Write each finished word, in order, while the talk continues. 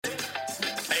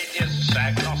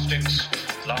agnostics,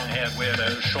 long-haired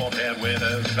weirdos, short-haired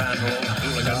weirdos, vandals,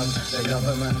 hooligans. The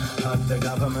government, hug the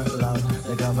government, love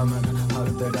the government,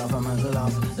 hug the government,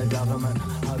 love the government,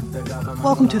 hug the government.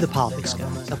 Welcome to The Politics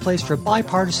Guys, a place for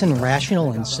bipartisan,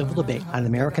 rational, and civil debate on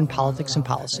American politics and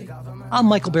policy. I'm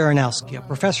Michael Baranowski, a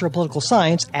professor of political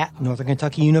science at Northern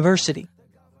Kentucky University.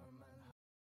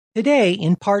 Today,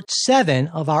 in Part 7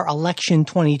 of our Election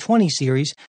 2020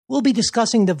 series, we'll be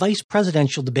discussing the vice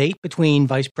presidential debate between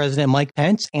Vice President Mike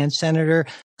Pence and Senator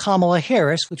Kamala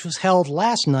Harris, which was held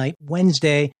last night,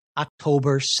 Wednesday,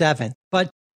 October 7th. But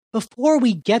before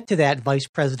we get to that vice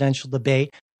presidential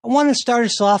debate, I want to start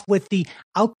us off with the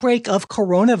outbreak of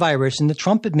coronavirus in the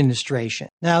Trump administration.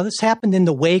 Now, this happened in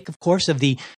the wake, of course, of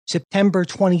the September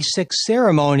 26th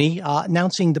ceremony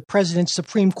announcing the president's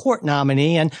Supreme Court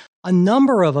nominee, and a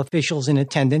number of officials in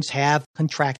attendance have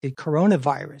contracted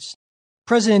coronavirus.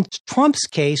 President Trump's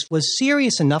case was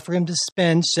serious enough for him to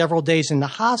spend several days in the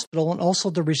hospital and also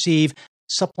to receive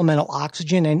supplemental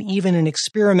oxygen and even an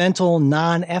experimental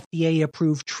non-FDA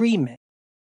approved treatment.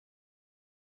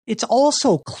 It's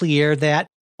also clear that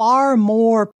far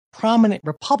more prominent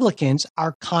Republicans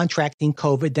are contracting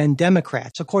COVID than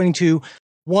Democrats. According to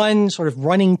one sort of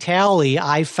running tally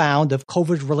I found of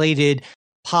COVID-related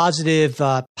positive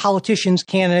politicians,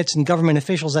 candidates, and government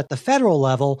officials at the federal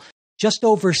level, just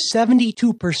over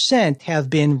 72% have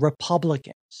been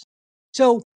Republicans.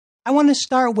 So I want to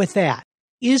start with that.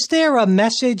 Is there a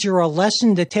message or a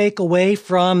lesson to take away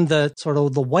from the sort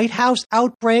of the White House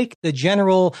outbreak, the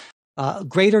general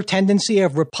greater tendency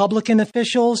of Republican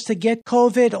officials to get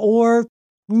COVID, or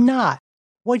not?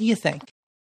 What do you think?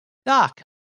 Doc?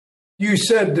 You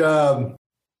said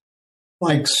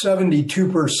like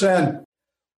 72%.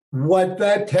 What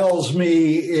that tells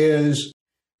me is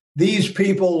these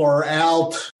people are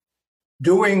out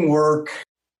doing work,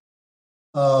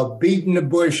 beating the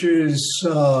bushes,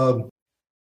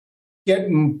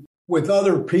 getting with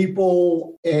other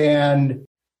people, and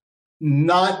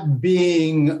not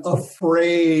being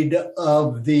afraid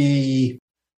of the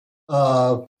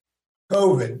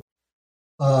COVID.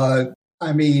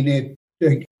 I mean,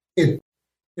 it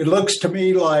looks to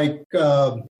me like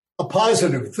a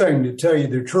positive thing, to tell you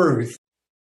the truth.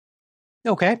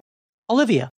 Okay.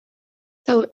 Olivia?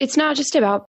 So it's not just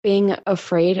about being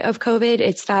afraid of COVID.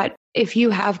 It's that if you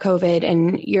have COVID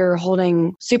and you're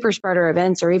holding super spreader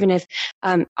events, or even if,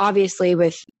 obviously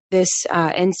with this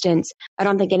instance, I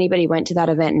don't think anybody went to that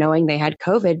event knowing they had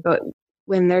COVID, but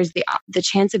when there's the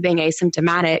chance of being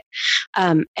asymptomatic,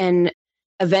 and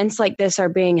events like this are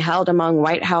being held among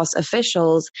White House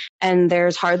officials, and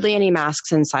there's hardly any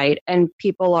masks in sight, and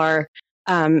people are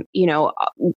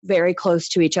very close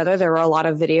to each other. There were a lot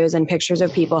of videos and pictures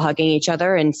of people hugging each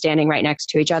other and standing right next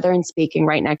to each other and speaking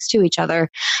right next to each other.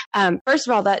 First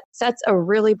of all, that sets a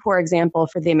really poor example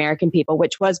for the American people,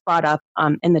 which was brought up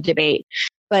in the debate.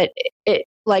 But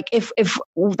if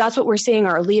that's what we're seeing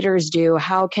our leaders do,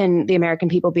 how can the American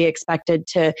people be expected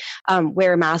to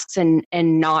wear masks and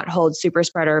not hold super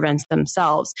spreader events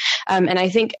themselves? And I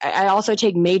think I also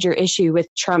take major issue with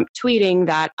Trump tweeting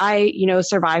that I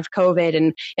survived COVID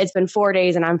and it's been 4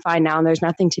 days and I'm fine now and there's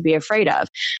nothing to be afraid of.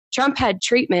 Trump had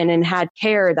treatment and had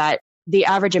care that the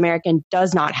average American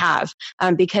does not have,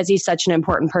 because he's such an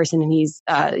important person and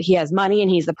he has money and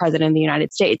he's the president of the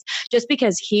United States. Just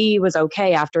because he was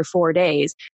okay after 4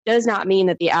 days does not mean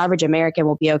that the average American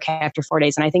will be okay after 4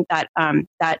 days. And I think that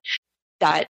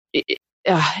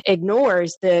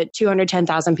ignores the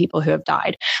 210,000 people who have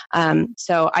died.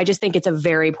 So I just think it's a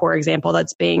very poor example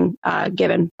that's being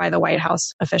given by the White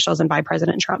House officials and by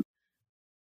President Trump.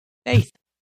 Faith?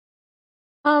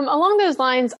 Along those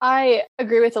lines, I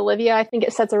agree with Olivia. I think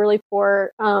it sets a really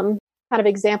poor kind of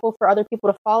example for other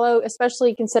people to follow,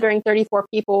 especially considering 34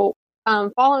 people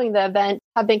following the event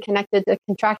have been connected to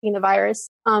contracting the virus,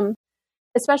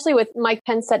 especially with Mike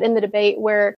Pence said in the debate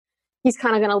where he's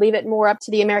kind of going to leave it more up to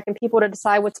the American people to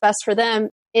decide what's best for them.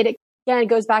 It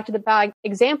goes back to the bad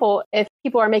example. If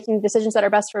people are making decisions that are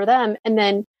best for them and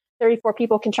then 34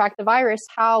 people contract the virus,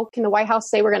 how can the White House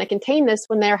say we're going to contain this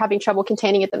when they're having trouble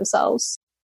containing it themselves?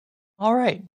 All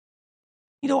right.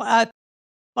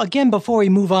 Again, before we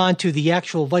move on to the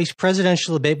actual vice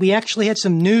presidential debate, we actually had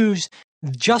some news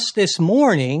just this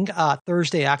morning,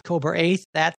 Thursday, October 8th,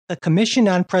 that the Commission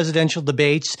on Presidential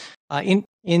Debates,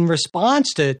 in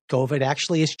response to COVID,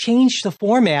 actually has changed the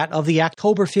format of the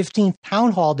October 15th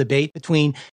town hall debate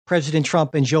between President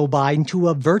Trump and Joe Biden to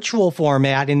a virtual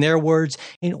format, in their words,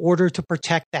 in order to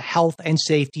protect the health and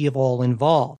safety of all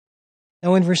involved.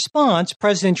 Now, in response,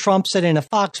 President Trump said in a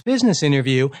Fox Business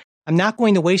interview, "I'm not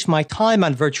going to waste my time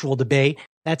on virtual debate.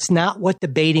 That's not what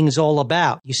debating is all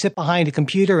about. You sit behind a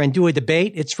computer and do a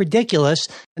debate. It's ridiculous.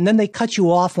 And then they cut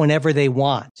you off whenever they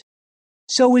want.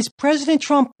 So is President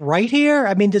Trump right here?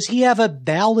 I mean, does he have a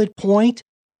valid point?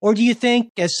 Or do you think,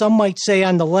 as some might say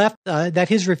on the left, that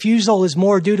his refusal is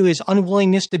more due to his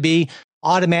unwillingness to be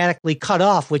automatically cut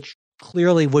off, which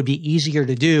clearly would be easier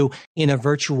to do in a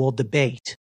virtual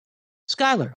debate?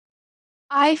 Schuyler.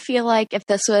 I feel like if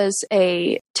this was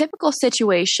a typical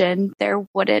situation, there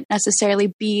wouldn't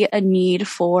necessarily be a need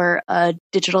for a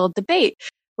digital debate,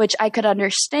 which I could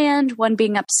understand one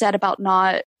being upset about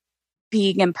not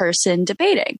being in person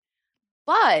debating.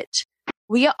 But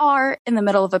we are in the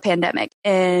middle of a pandemic,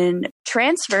 and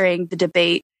transferring the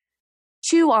debate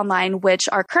to online, which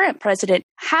our current president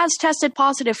has tested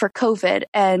positive for COVID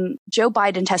and Joe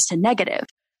Biden tested negative.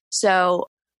 So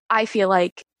I feel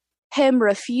like him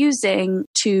refusing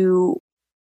to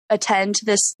attend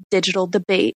this digital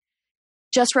debate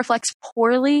just reflects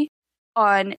poorly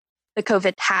on the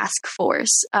COVID task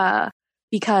force,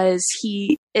 because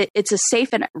it's a safe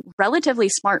and relatively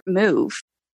smart move,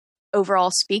 overall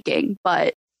speaking,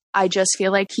 but I just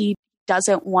feel like he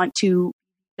doesn't want to,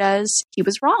 as he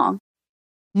was wrong.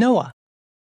 Noah.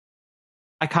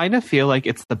 I kind of feel like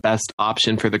it's the best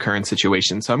option for the current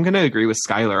situation. So I'm going to agree with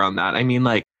Schuyler on that. I mean,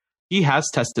 like, he has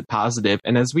tested positive,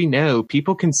 and as we know,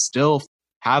 people can still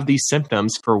have these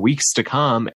symptoms for weeks to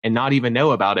come and not even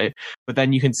know about it, but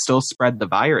then you can still spread the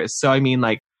virus. So, I mean,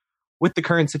 like, with the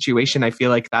current situation, I feel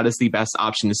like that is the best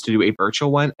option, is to do a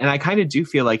virtual one. And I kind of do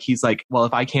feel like he's like, well,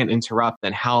 if I can't interrupt,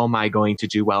 then how am I going to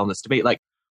do well in this debate? Like,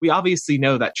 we obviously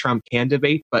know that Trump can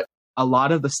debate, but a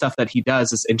lot of the stuff that he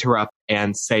does is interrupt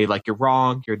and say, like, you're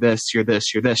wrong, you're this, you're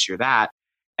this, you're this, you're that.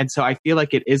 And so I feel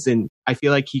like I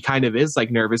feel like he kind of is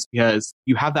like nervous, because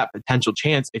you have that potential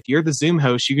chance. If you're the Zoom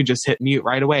host, you can just hit mute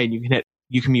right away, and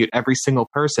you can mute every single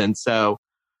person. So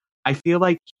I feel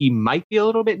like he might be a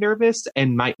little bit nervous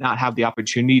and might not have the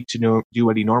opportunity to do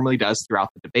what he normally does throughout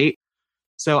the debate.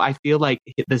 So I feel like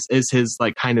this is his,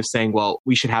 like, kind of saying, well,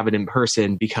 we should have it in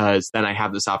person because then I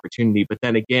have this opportunity. But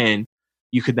then again,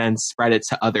 you could then spread it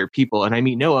to other people. And I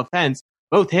mean, no offense,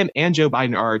 both him and Joe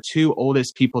Biden are two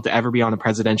oldest people to ever be on a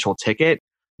presidential ticket.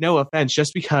 No offense,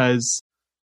 just because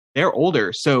they're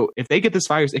older. So if they get this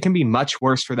virus, it can be much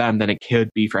worse for them than it could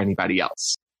be for anybody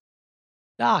else.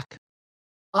 Doc.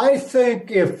 I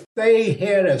think if they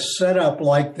had a setup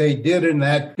like they did in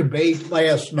that debate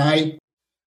last night,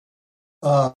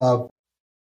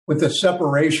 with the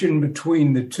separation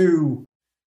between the two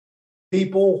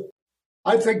people,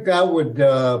 I think that would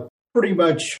pretty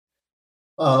much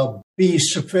be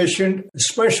sufficient,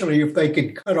 especially if they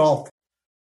could cut off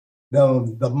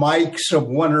the mics of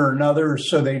one or another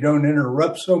so they don't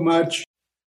interrupt so much.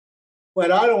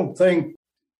 But I don't think,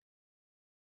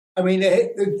 I mean,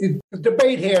 the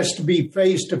debate has to be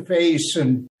face-to-face,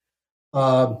 and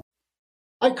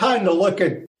I kind of look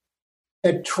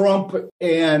at Trump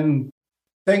and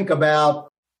think about,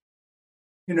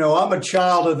 you know, I'm a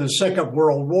child of the Second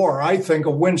World War. I think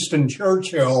of Winston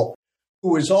Churchill,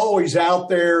 who was always out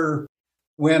there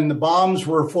when the bombs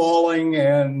were falling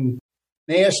and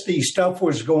nasty stuff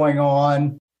was going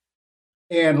on,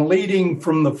 and leading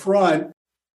from the front,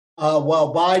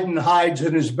 while Biden hides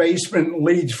in his basement and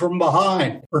leads from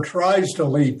behind, or tries to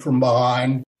lead from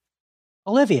behind.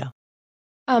 Olivia.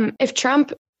 If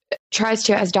Trump tries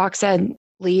to, as Doc said,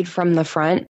 lead from the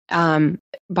front,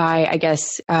 by, I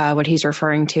guess, what he's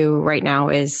referring to right now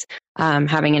is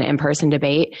having an in-person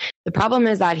debate. The problem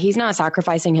is that he's not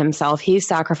sacrificing himself. He's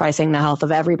sacrificing the health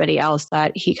of everybody else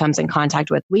that he comes in contact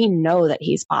with. We know that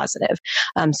he's positive.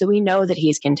 So we know that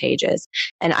he's contagious.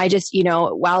 And I just, you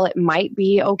know, while it might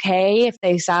be okay if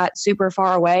they sat super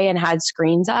far away and had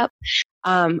screens up,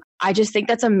 I just think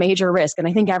that's a major risk. And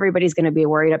I think everybody's going to be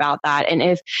worried about that. And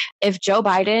if Joe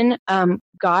Biden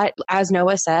got, as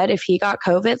Noah said, if he got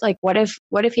COVID, like what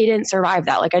if he didn't survive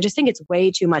that? Like, I just think it's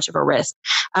way too much of a risk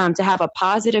to have a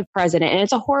positive president. And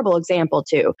it's a horrible example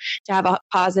too, to have a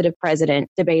positive president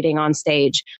debating on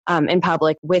stage in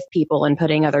public with people and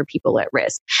putting other people at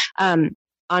risk.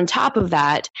 On top of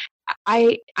that,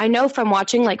 I know from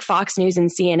watching like Fox News and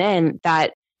CNN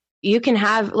that you can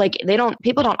have, like,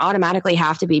 people don't automatically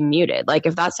have to be muted. Like,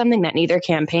 if that's something that neither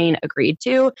campaign agreed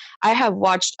to, I have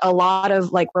watched a lot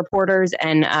of like reporters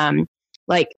and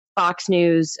like Fox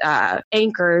News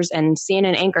anchors and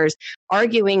CNN anchors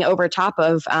arguing over top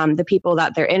of the people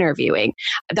that they're interviewing.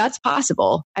 That's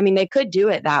possible. I mean, they could do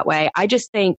it that way. I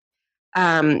just think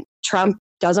Trump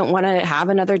doesn't want to have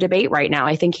another debate right now.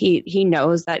 I think he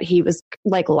knows that he was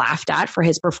like laughed at for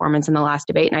his performance in the last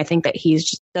debate. And I think that he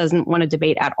just doesn't want to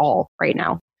debate at all right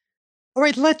now. All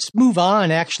right, let's move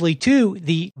on actually to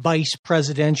the vice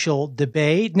presidential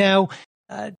debate. Now,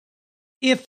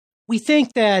 if we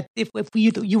think that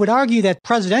you would argue that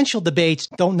presidential debates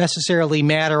don't necessarily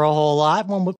matter a whole lot,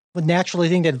 one would naturally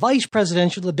think that vice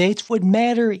presidential debates would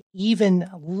matter even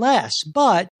less.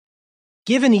 But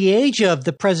given the age of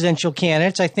the presidential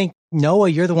candidates, I think, Noah,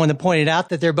 you're the one that pointed out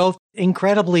that they're both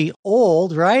incredibly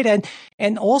old, right?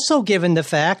 And also given the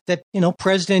fact that,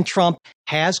 President Trump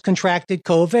has contracted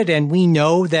COVID, and we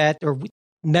know that, or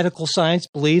medical science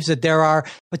believes that there are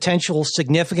potential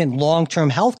significant long-term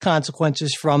health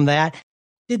consequences from that.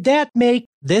 Did that make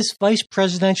this vice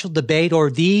presidential debate, or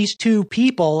these two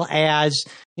people as,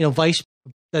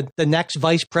 the next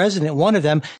vice president, one of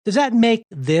them, does that make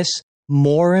this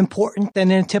more important than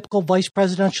in a typical vice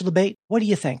presidential debate? What do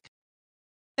you think?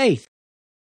 Faith.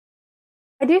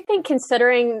 I do think,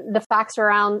 considering the facts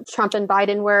around Trump and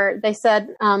Biden, where they said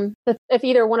that if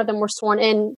either one of them were sworn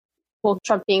in, well,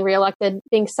 Trump being reelected,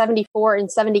 being 74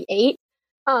 and 78,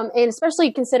 and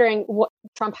especially considering what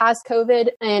Trump has COVID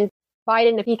and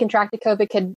Biden, if he contracted COVID,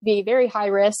 could be very high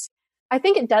risk. I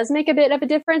think it does make a bit of a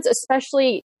difference,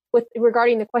 especially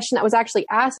regarding the question that was actually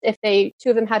asked, if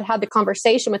two of them had had the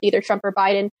conversation with either Trump or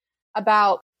Biden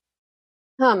about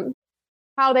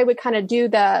how they would kind of do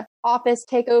the office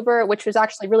takeover, which was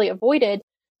actually really avoided.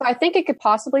 So I think it could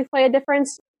possibly play a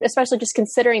difference, especially just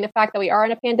considering the fact that we are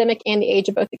in a pandemic and the age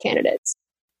of both the candidates.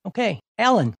 Okay.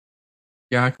 Alan.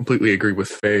 Yeah, I completely agree with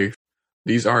Faith.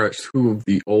 These are two of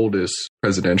the oldest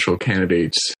presidential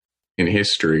candidates in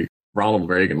history. Ronald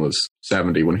Reagan was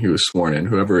 70 when he was sworn in.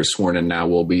 Whoever is sworn in now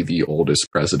will be the oldest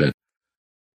president.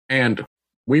 And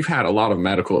we've had a lot of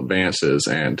medical advances,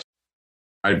 and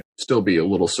I'd still be a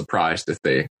little surprised if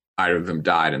either of them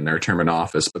died in their term in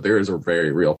office, but there is a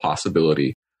very real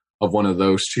possibility of one of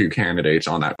those two candidates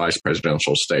on that vice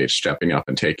presidential stage stepping up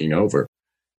and taking over.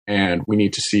 And we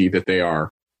need to see that they are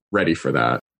ready for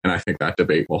that. And I think that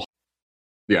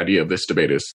the idea of this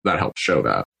debate is that helps show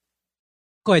that.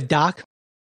 Go ahead, Doc.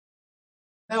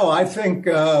 No, I think,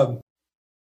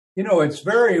 it's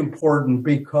very important,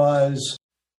 because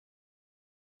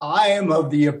I am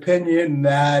of the opinion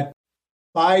that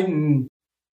Biden,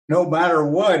 no matter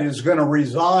what, is going to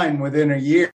resign within a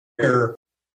year.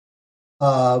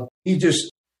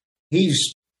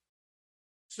 He's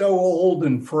so old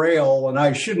and frail, and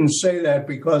I shouldn't say that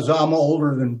because I'm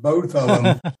older than both of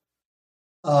them.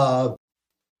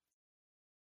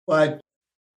 But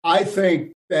I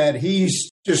think that he's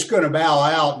just going to bow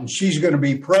out and she's going to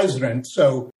be president.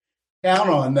 So count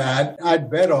on that. I'd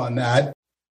bet on that.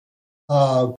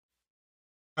 I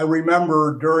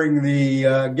remember during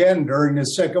the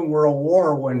Second World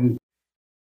War, when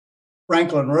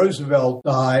Franklin Roosevelt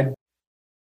died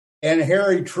and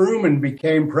Harry Truman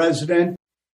became president,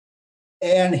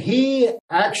 and he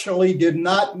actually did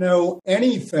not know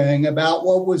anything about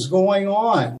what was going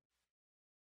on.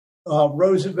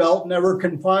 Roosevelt never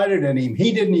confided in him.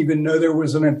 He didn't even know there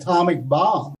was an atomic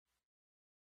bomb.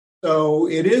 So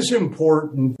it is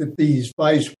important that these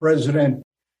vice presidential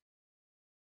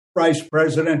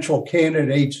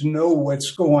candidates know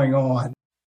what's going on.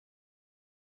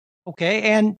 Okay.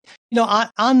 And,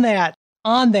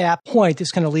 on that point,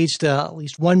 this kind of leads to at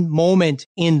least one moment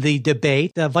in the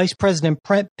debate. Vice President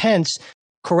Pence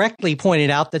correctly pointed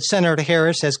out that Senator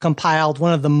Harris has compiled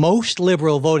one of the most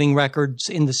liberal voting records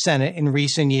in the Senate in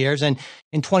recent years. And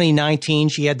in 2019,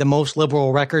 she had the most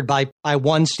liberal record by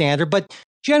one standard. But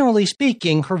generally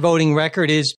speaking, her voting record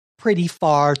is pretty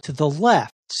far to the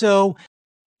left. So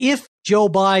if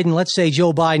let's say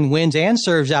Joe Biden wins and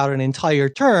serves out an entire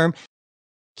term,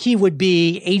 he would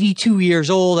be 82 years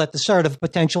old at the start of a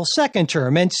potential second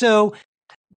term. And so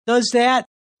is that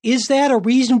a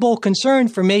reasonable concern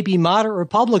for maybe moderate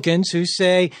Republicans who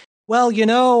say, well,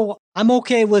 I'm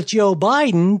okay with Joe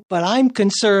Biden, but I'm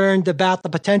concerned about the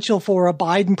potential for a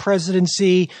Biden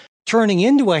presidency turning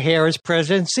into a Harris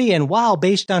presidency. And wow,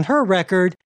 based on her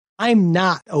record, I'm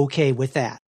not okay with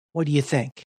that. What do you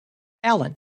think?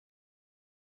 Alan?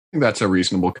 I think that's a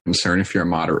reasonable concern if you're a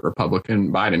moderate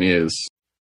Republican. Biden is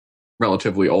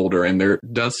relatively older, and there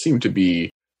does seem to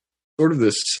be sort of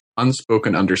this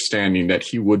unspoken understanding that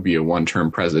he would be a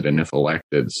one-term president if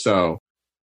elected. So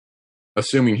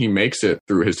assuming he makes it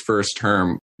through his first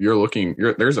term,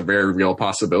 there's a very real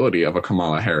possibility of a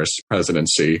Kamala Harris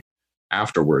presidency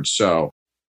afterwards. So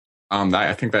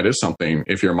I think that is something,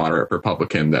 if you're a moderate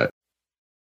Republican, that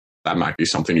might be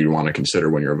something you want to consider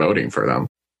when you're voting for them.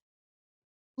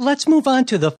 Let's move on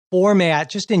to the format,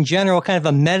 just in general, kind of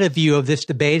a meta view of this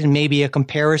debate and maybe a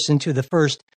comparison to the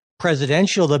first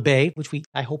presidential debate, which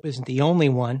I hope isn't the only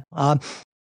one.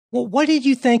 Well, what did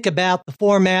you think about the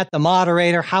format, the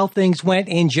moderator, how things went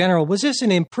in general? Was this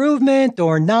an improvement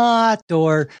or not?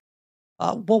 Or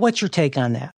what's your take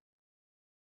on that?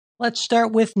 Let's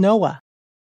start with Noah.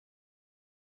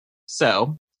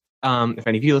 So, if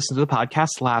any of you listened to the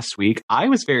podcast last week, I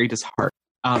was very disheartened.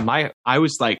 I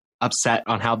was like upset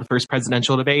on how the first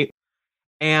presidential debate.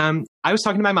 And I was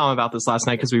talking to my mom about this last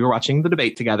night because we were watching the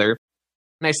debate together.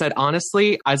 And I said,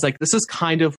 honestly, I was like, this is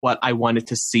kind of what I wanted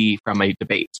to see from a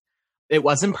debate. It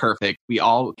wasn't perfect. We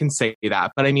all can say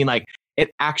that. But I mean, like,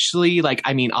 it actually, like,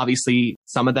 I mean, obviously,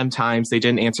 some of them times they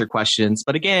didn't answer questions.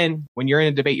 But again, when you're in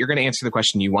a debate, you're going to answer the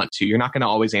question you want to. You're not going to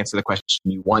always answer the question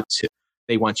you want to.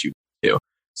 They want you to.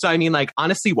 So, I mean, like,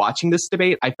 honestly, watching this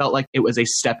debate, I felt like it was a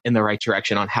step in the right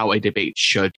direction on how a debate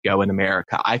should go in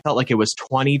America. I felt like it was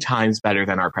 20 times better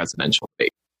than our presidential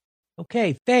debate.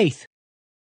 Okay, Faith.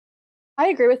 I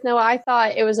agree with Noah. I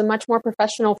thought it was a much more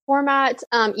professional format.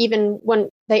 Even when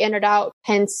they entered out,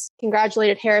 Pence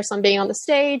congratulated Harris on being on the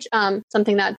stage,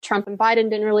 something that Trump and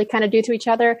Biden didn't really kind of do to each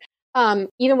other.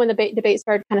 Even when the debate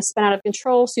started kind of spin out of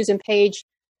control, Susan Page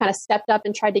kind of stepped up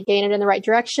and tried to gain it in the right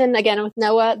direction. Again, with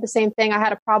Noah, the same thing. I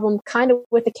had a problem kind of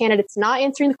with the candidates not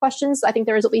answering the questions. I think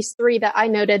there was at least 3 that I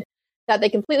noted that they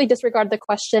completely disregarded the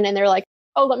question and they're like,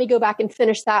 oh, let me go back and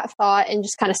finish that thought, and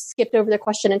just kind of skipped over the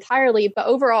question entirely. But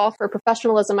overall, for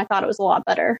professionalism, I thought it was a lot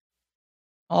better.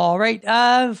 All right.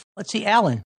 Let's see,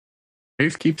 Alan.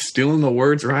 Faith keeps stealing the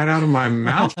words right out of my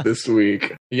mouth this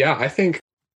week. Yeah, I think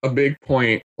a big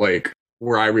point, like,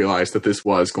 where I realized that this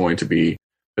was going to be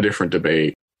a different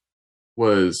debate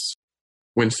was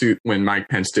when Mike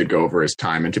Pence did go over his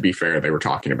time. And to be fair, they were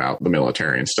talking about the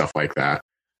military and stuff like that.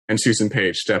 And Susan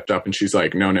Page stepped up and she's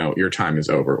like, no, your time is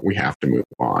over. We have to move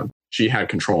on. She had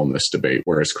control in this debate,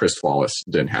 whereas Chris Wallace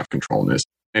didn't have control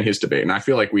in his debate. And I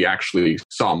feel like we actually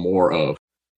saw more of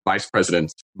Vice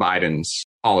President Biden's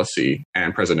policy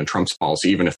and President Trump's policy,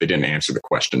 even if they didn't answer the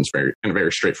questions in a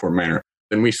very straightforward manner,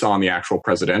 than we saw in the actual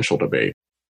presidential debate.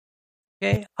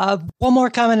 Okay. One more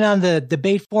comment on the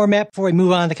debate format before we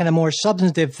move on to kind of more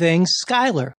substantive things.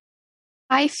 Skylar.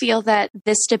 I feel that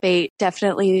this debate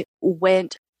definitely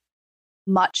went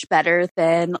much better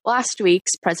than last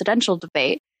week's presidential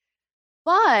debate.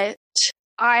 But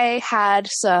I had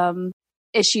some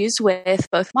issues with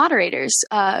both moderators.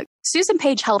 Susan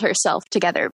Page held herself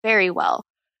together very well.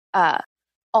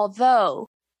 Although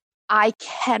I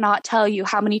cannot tell you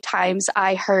how many times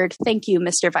I heard, "Thank you,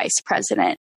 Mr. Vice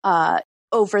President,"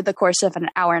 over the course of an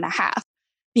hour and a half,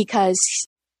 because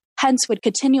Pence would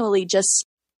continually just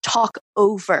talk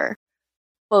over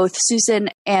both Susan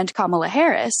and Kamala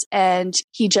Harris, and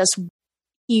he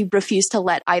refused to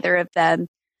let either of them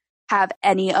have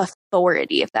any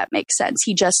authority, if that makes sense.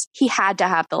 He had to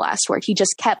have the last word. He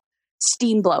just kept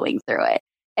steam blowing through it.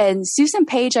 And Susan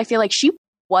Page, I feel like she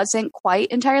wasn't quite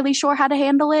entirely sure how to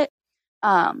handle it,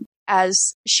 as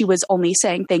she was only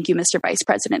saying, "Thank you, Mr. Vice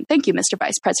President. Thank you, Mr.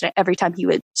 Vice President," every time he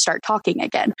would start talking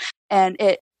again. And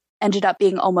it ended up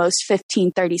being almost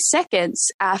 15, 30 seconds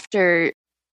after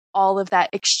all of that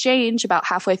exchange, about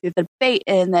halfway through the debate,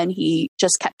 and then he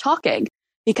just kept talking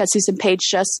because Susan Page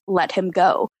just let him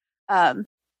go. I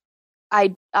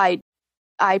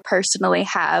personally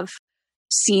have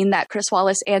seen that Chris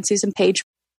Wallace and Susan Page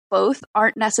both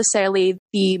aren't necessarily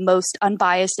the most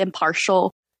unbiased,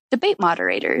 impartial debate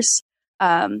moderators.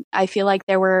 I feel like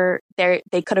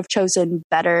they could have chosen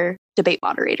better debate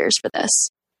moderators for this.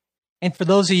 And for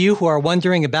those of you who are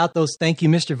wondering about those "Thank you,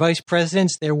 Mr. Vice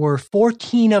Presidents," there were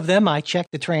 14 of them. I checked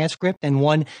the transcript, and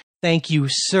one "Thank you,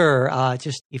 sir,"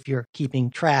 just if you're keeping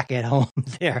track at home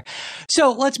there.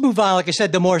 So let's move on, like I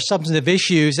said, to more substantive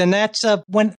issues. And that's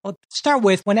when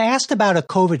asked about a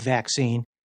COVID vaccine,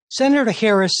 Senator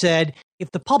Harris said, if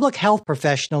the public health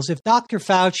professionals, if Dr.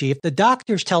 Fauci, if the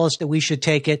doctors tell us that we should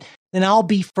take it, then I'll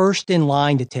be first in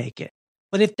line to take it.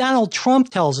 But if Donald Trump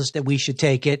tells us that we should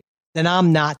take it, then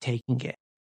I'm not taking it.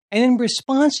 And in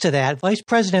response to that, Vice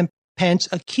President Pence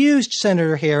accused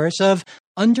Senator Harris of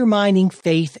undermining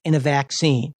faith in a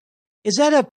vaccine. Is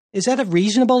that a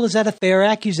reasonable, is that a fair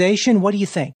accusation? What do you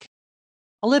think?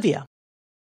 Olivia.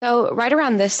 So right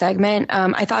around this segment,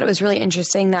 I thought it was really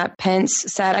interesting that Pence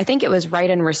said, I think it was right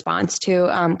in response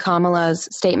to Kamala's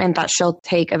statement that she'll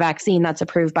take a vaccine that's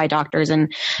approved by doctors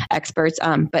and experts,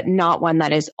 but not one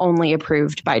that is only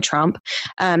approved by Trump.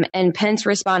 And Pence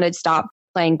responded, "Stop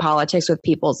playing politics with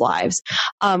people's lives,"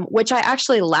 which I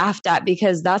actually laughed at,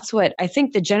 because that's what I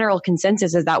think the general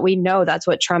consensus is, that we know that's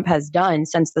what Trump has done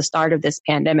since the start of this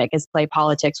pandemic, is play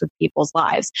politics with people's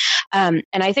lives. And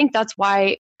I think that's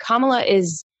why Kamala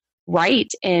is right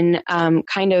in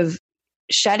kind of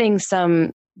shedding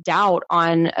some doubt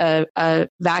on a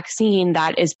vaccine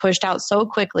that is pushed out so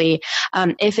quickly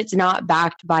if it's not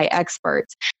backed by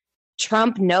experts.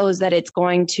 Trump knows that it's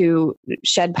going to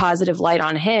shed positive light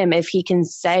on him if he can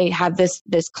have this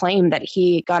claim that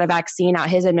he got a vaccine out,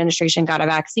 his administration got a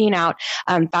vaccine out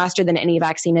faster than any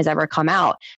vaccine has ever come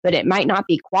out, but it might not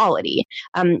be quality.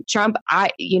 Trump,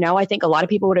 I think a lot of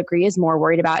people would agree, is more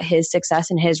worried about his success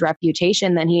and his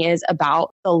reputation than he is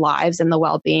about the lives and the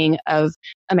well-being of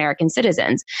American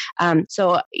citizens.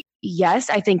 So yes,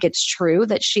 I think it's true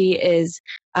that she is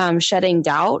shedding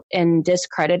doubt and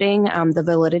discrediting the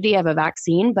validity of a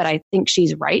vaccine, but I think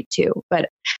she's right to. But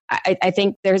I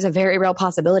think there's a very real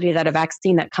possibility that a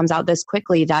vaccine that comes out this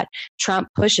quickly, that Trump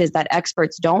pushes, that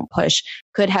experts don't push,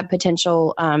 could have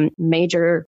potential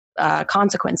major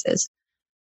consequences.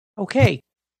 Okay,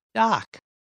 Doc.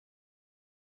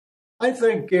 I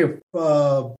think if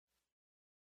a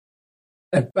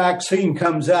vaccine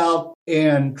comes out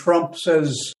and Trump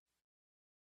says,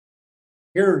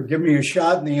 "Here, give me a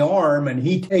shot in the arm," and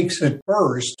he takes it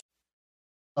first,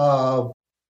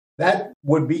 that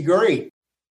would be great.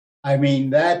 I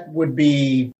mean, that would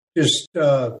be just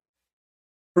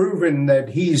proven that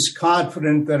he's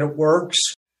confident that it works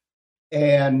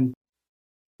and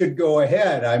should go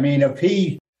ahead. I mean,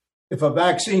 if a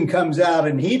vaccine comes out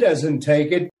and he doesn't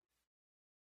take it,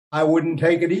 I wouldn't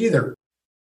take it either.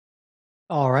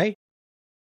 All right.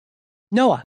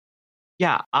 Noah.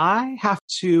 Yeah, I have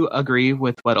to agree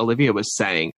with what Olivia was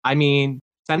saying. I mean,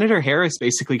 Senator Harris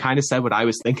basically kind of said what I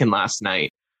was thinking last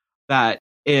night, that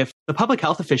if the public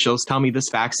health officials tell me this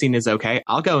vaccine is okay,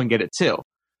 I'll go and get it too.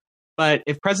 But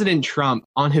if President Trump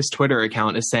on his Twitter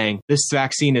account is saying this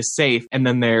vaccine is safe, and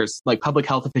then there's like public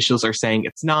health officials are saying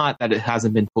it's not, that it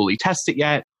hasn't been fully tested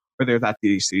yet, or there's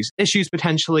these issues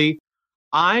potentially,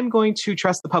 I'm going to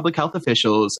trust the public health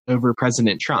officials over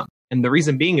President Trump. And the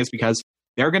reason being is because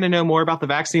they're going to know more about the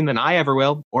vaccine than I ever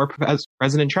will, or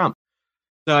President Trump.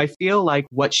 So I feel like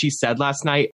what she said last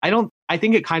night, I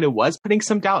think it kind of was putting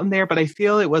some doubt in there, but I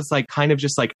feel it was like kind of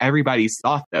just like everybody's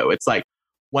thought though. It's like,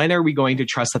 when are we going to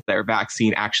trust that their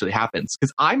vaccine actually happens?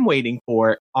 Because I'm waiting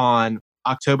for on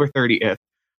October 30th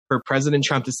for President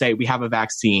Trump to say we have a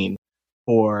vaccine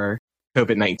for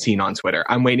COVID-19 on Twitter.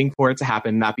 I'm waiting for it to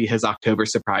happen. That be his October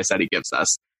surprise that he gives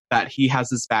us, that he has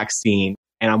this vaccine,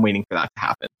 and I'm waiting for that to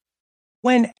happen.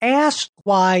 When asked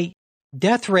why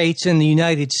death rates in the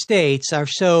United States are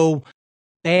so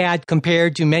bad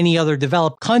compared to many other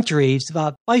developed countries,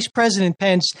 Vice President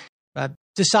Pence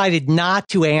decided not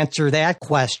to answer that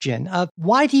question.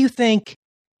 Why do you think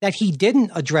that he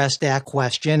didn't address that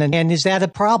question? And is that a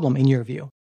problem in your view?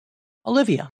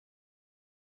 Olivia.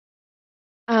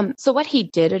 So what he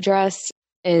did address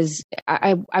is,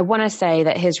 I want to say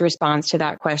that his response to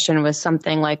that question was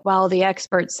something like, well, the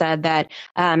experts said that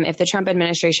if the Trump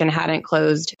administration hadn't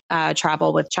closed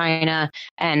travel with China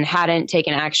and hadn't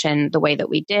taken action the way that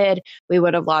we did, we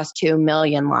would have lost 2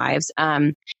 million lives.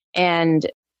 And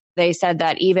they said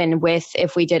that even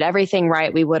if we did everything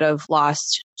right, we would have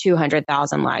lost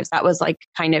 200,000 lives. That was like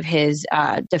kind of his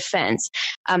defense.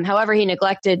 However, he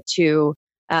neglected to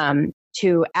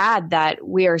add that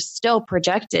we are still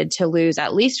projected to lose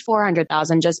at least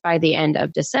 400,000 just by the end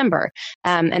of December.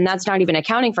 And that's not even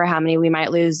accounting for how many we might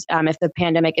lose if the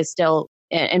pandemic is still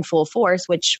in full force,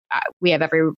 which we have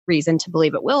every reason to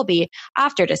believe it will be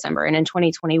after December and in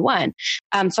 2021.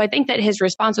 So I think that his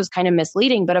response was kind of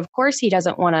misleading, but of course he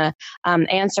doesn't want to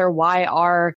answer why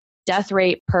our death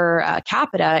rate per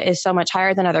capita is so much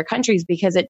higher than other countries,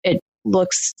 because it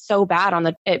looks so bad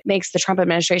it makes the Trump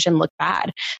administration look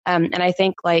bad. And I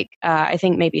think I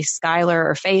think maybe Skylar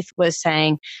or Faith was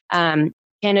saying,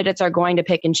 candidates are going to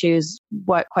pick and choose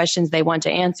what questions they want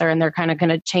to answer, and they're kind of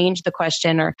going to change the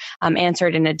question or answer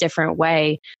it in a different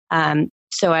way,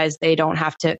 so as they don't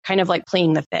have to, kind of like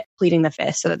pleading the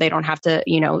fifth, so that they don't have to,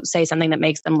 say something that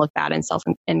makes them look bad and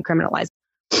self-incriminalize.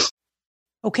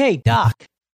 Okay, Doc.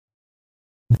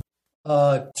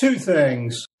 2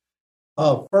 things.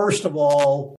 First of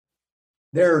all,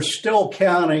 they're still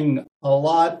counting a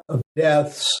lot of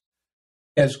deaths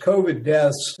as COVID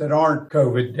deaths that aren't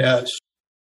COVID deaths.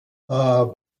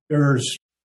 There's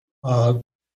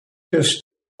just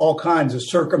all kinds of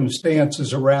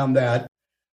circumstances around that.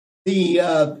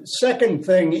 The second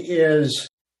thing is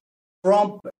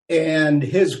Trump and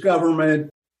his government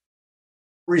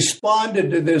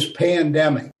responded to this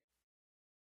pandemic.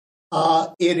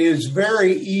 It is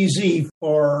very easy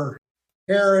for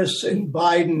Harris and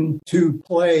Biden to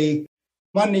play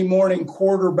Monday morning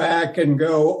quarterback and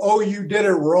go, "Oh, you did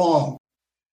it wrong."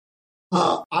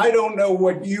 I don't know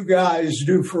what you guys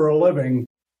do for a living,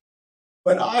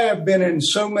 but I have been in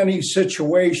so many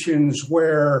situations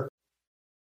where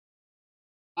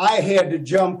I had to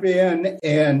jump in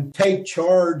and take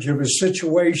charge of a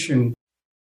situation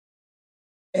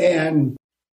and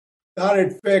got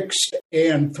it fixed,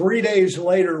 and 3 days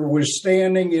later was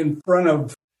standing in front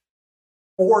of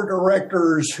 4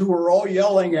 directors who were all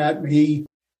yelling at me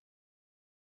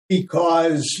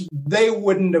because they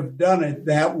wouldn't have done it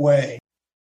that way.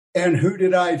 And who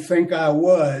did I think I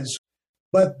was?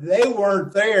 But they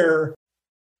weren't there,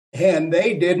 and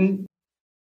they didn't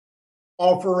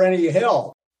offer any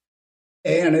help.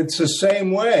 And it's the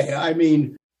same way. I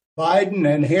mean, Biden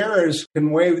and Harris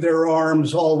can wave their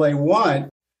arms all they want,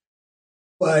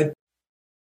 but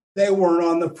they weren't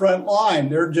on the front line.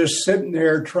 They're just sitting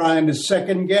there trying to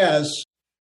second guess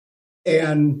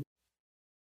and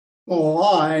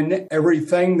malign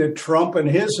everything that Trump and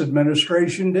his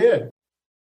administration did.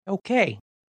 Okay,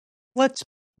 let's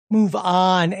move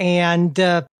on and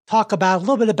talk about a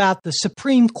little bit about the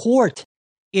Supreme Court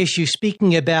issue.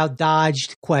 Speaking about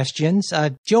dodged questions,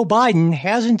 Joe Biden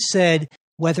hasn't said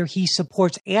whether he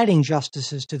supports adding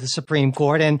justices to the Supreme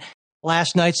Court. And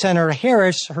last night, Senator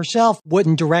Harris herself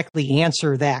wouldn't directly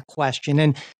answer that question.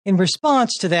 And in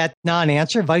response to that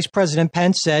non-answer, Vice President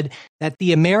Pence said that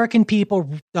the American people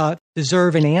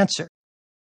deserve an answer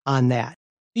on that.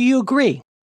 Do you agree,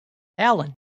 Alan?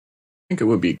 I think it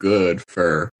would be good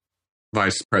for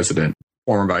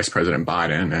former Vice President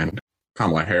Biden and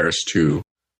Kamala Harris to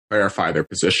verify their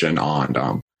position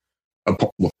on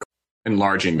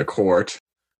enlarging the court.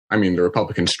 I mean, the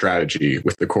Republican strategy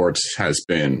with the courts has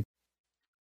been,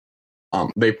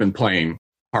 they've been playing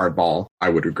hardball, I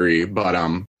would agree, but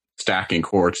stacking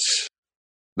courts,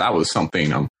 that was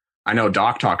something. I know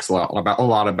Doc talks a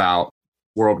lot about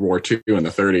World War II in the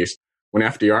 30s. When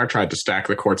FDR tried to stack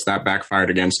the courts, that backfired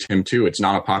against him too. It's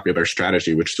not a popular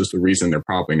strategy, which is the reason they're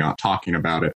probably not talking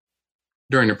about it.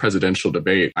 During the presidential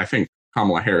debate, I think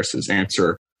Kamala Harris's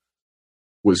answer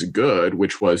was good,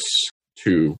 which was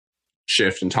to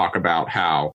shift and talk about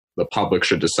how the public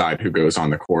should decide who goes on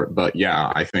the court. But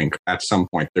yeah, I think at some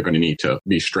point they're going to need to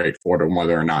be straightforward on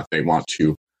whether or not they want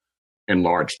to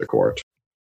enlarge the court.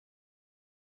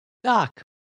 Doc.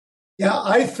 Yeah,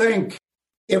 I think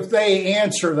if they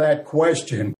answer that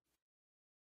question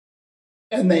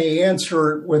and they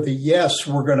answer it with a yes,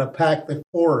 we're going to pack the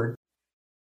court,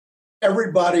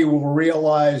 everybody will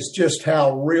realize just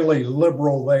how really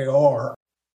liberal they are.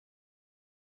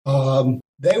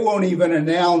 They won't even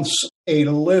announce a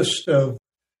list of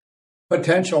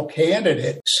potential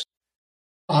candidates.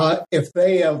 If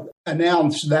they have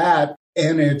announced that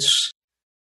and it's,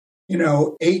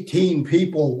 18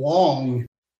 people long,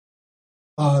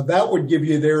 that would give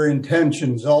you their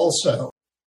intentions also.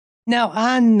 Now,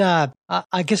 on,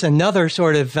 I guess, another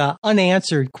sort of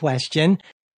unanswered question,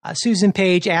 Susan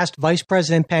Page asked Vice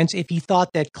President Pence if he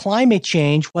thought that climate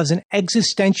change was an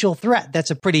existential threat.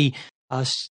 That's a pretty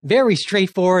very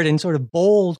straightforward and sort of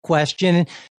bold question.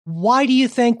 Why do you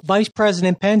think Vice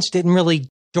President Pence didn't really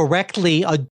directly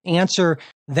answer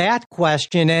that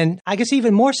question? And I guess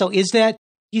even more so,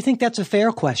 do you think that's a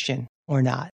fair question or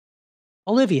not?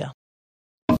 Olivia.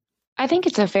 I think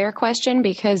it's a fair question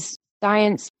because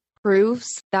science proves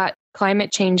that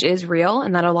climate change is real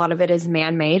and that a lot of it is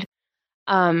man-made.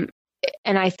 And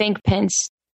I think Pence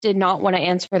did not want to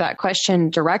answer that question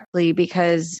directly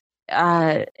because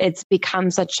it's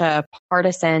become such a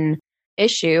partisan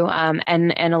issue.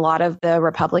 And a lot of the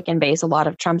Republican base, a lot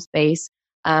of Trump's base,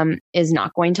 is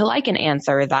not going to like an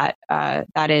answer that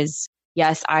is,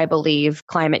 yes, I believe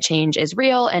climate change is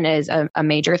real and is a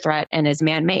major threat and is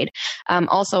man-made.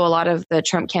 Also, a lot of the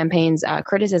Trump campaign's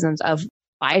criticisms of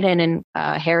Biden and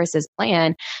Harris's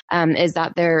plan is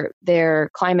that their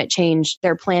climate change,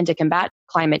 their plan to combat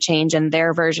climate change and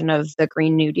their version of the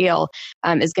Green New Deal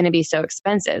is going to be so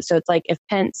expensive. So it's like if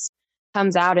Pence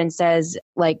comes out and says,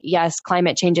 like, yes,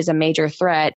 climate change is a major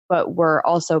threat, but we're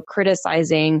also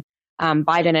criticizing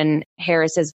Biden and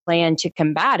Harris's plan to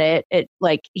combat it,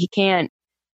 he can't.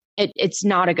 It's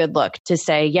not a good look to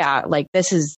say, yeah, like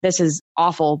this is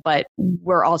awful, but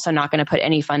we're also not going to put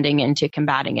any funding into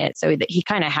combating it. So that he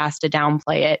kind of has to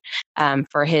downplay it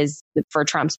for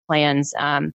Trump's plans,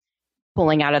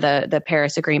 pulling out of the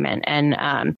Paris Agreement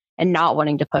and not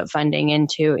wanting to put funding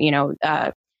into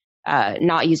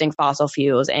not using fossil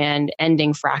fuels and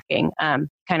ending fracking.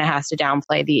 Kind of has to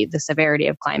downplay the severity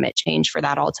of climate change for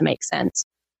that all to make sense.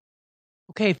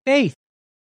 Okay, Faith.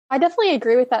 I definitely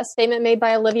agree with that statement made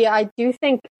by Olivia. I do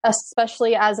think,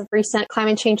 especially as of recent,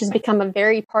 climate change has become a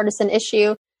very partisan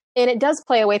issue, and it does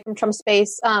play away from Trump's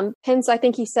base. Pence, I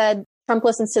think he said Trump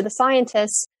listens to the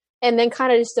scientists, and then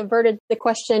kind of just diverted the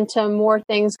question to more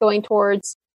things going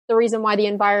towards the reason why the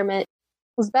environment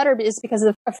was better is because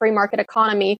of a free market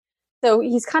economy. So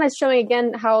he's kind of showing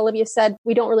again how Olivia said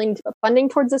we don't really need to put funding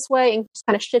towards this way, and just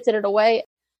kind of shifted it away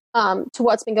to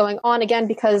what's been going on again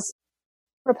because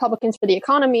Republicans for the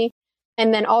economy,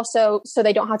 and then also so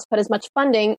they don't have to put as much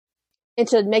funding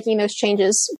into making those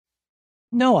changes.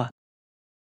 Noah.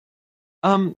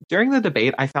 During the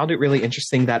debate, I found it really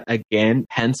interesting that, again,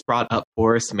 Pence brought up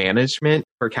forest management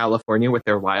for California with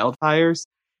their wildfires.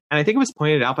 And I think it was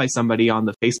pointed out by somebody on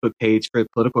the Facebook page for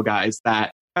Political Guys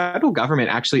that federal government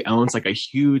actually owns like a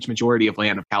huge majority of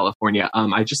land of California.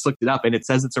 I just looked it up and it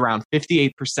says it's around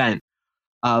 58%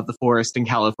 of the forest in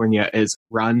California is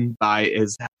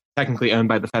technically owned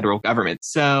by the federal government.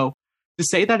 So to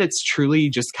say that it's truly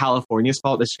just California's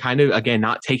fault is kind of, again,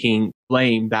 not taking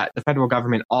blame that the federal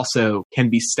government also can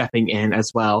be stepping in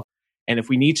as well. And if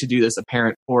we need to do this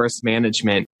apparent forest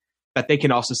management, that they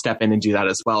can also step in and do that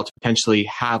as well to potentially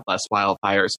have less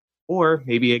wildfires. Or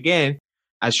maybe, again,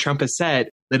 as Trump has said,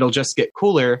 it'll just get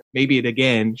cooler. Maybe it,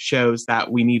 again, shows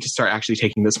that we need to start actually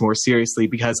taking this more seriously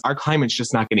because our climate's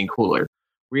just not getting cooler.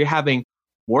 We're having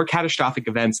more catastrophic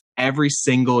events every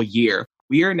single year.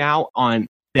 We are now on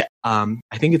the,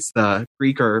 I think it's the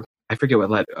Greek, or I forget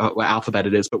what alphabet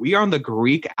it is, but we are on the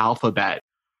Greek alphabet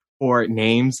for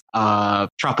names of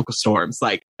tropical storms.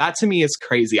 Like, that to me is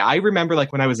crazy. I remember,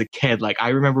 like, when I was a kid, like, I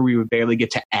remember we would barely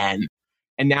get to N.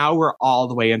 And now we're all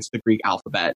the way into the Greek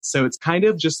alphabet. So it's kind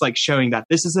of just like showing that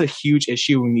this is a huge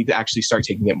issue. We need to actually start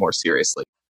taking it more seriously.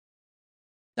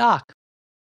 Doc.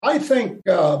 I think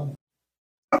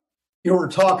you were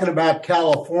talking about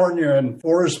California and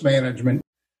forest management.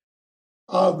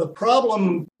 The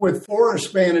problem with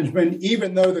forest management,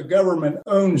 even though the government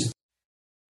owns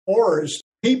forest,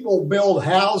 people build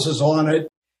houses on it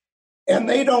and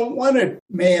they don't want it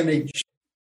managed.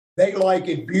 They like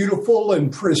it beautiful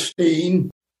and pristine.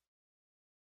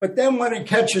 But then when it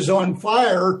catches on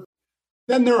fire,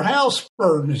 then their house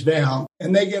burns down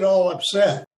and they get all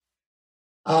upset.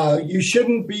 You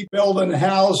shouldn't be building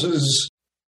houses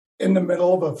in the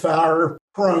middle of a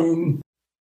fire-prone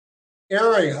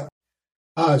area.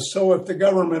 So if the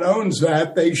government owns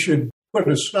that, they should put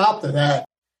a stop to that.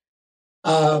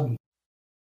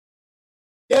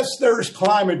 Yes, there's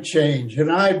climate change, and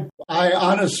I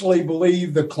honestly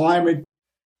believe the climate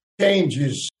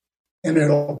changes, and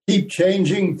it'll keep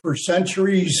changing for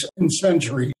centuries and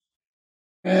centuries.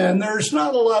 And there's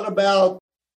not a lot about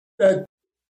that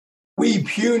we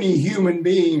puny human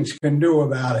beings can do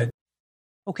about it.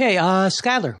 Okay,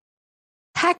 Skylar.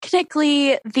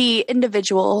 Technically, the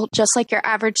individual, just like your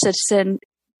average citizen,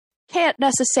 can't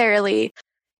necessarily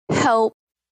help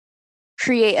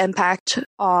create impact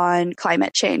on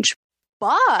climate change.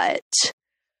 But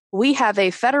we have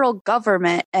a federal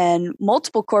government and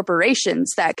multiple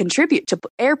corporations that contribute to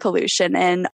air pollution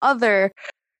and other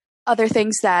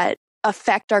things that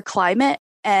affect our climate.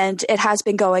 And it has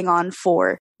been going on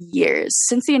for years.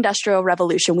 Since the Industrial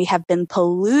Revolution, we have been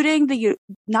polluting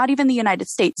not even the United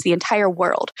States, the entire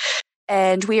world.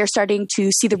 And we are starting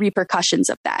to see the repercussions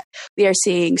of that. We are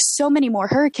seeing so many more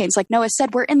hurricanes. Like Noah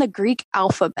said, we're in the Greek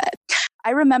alphabet. I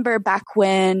remember back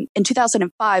when, in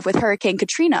 2005, with Hurricane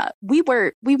Katrina, we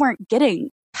weren't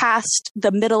getting past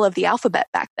the middle of the alphabet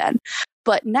back then.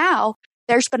 But now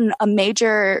there's been a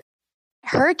major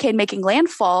hurricane making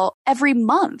landfall every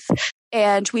month.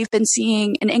 And we've been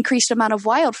seeing an increased amount of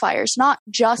wildfires, not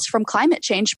just from climate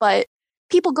change, but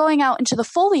people going out into the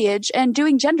foliage and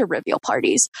doing gender reveal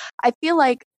parties. I feel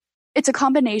like it's a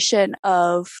combination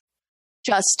of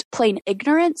just plain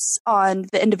ignorance on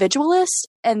the individualist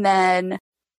and then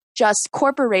just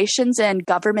corporations and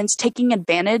governments taking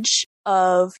advantage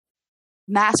of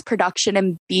mass production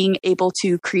and being able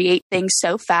to create things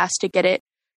so fast to get it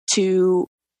to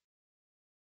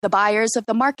the buyers of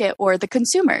the market or the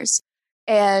consumers.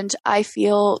 And I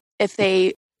feel if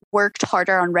they worked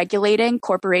harder on regulating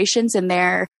corporations and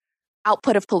their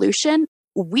output of pollution,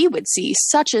 we would see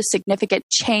such a significant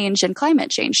change in climate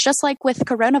change. Just like with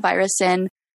coronavirus in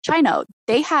China,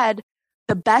 they had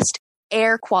the best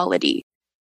air quality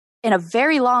in a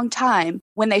very long time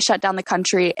when they shut down the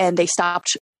country and they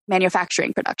stopped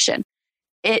manufacturing production.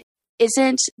 It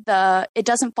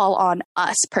doesn't fall on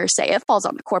us per se. It falls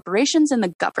on the corporations and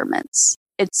the governments.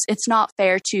 It's not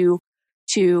fair to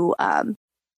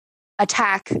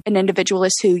attack an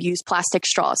individualist who use plastic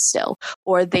straws still,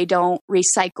 or they don't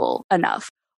recycle enough,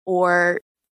 or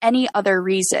any other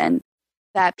reason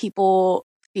that people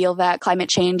feel that climate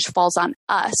change falls on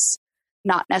us,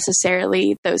 not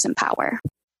necessarily those in power.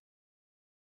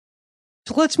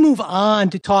 So let's move on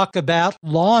to talk about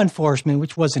law enforcement,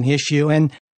 which was an issue.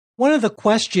 And one of the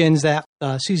questions that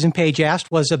Susan Page asked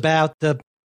was about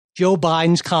Joe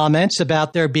Biden's comments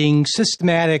about there being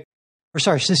systemic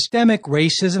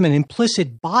racism and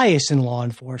implicit bias in law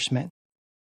enforcement.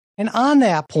 And on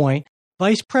that point,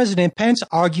 Vice President Pence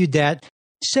argued that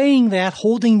saying that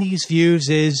holding these views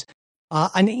is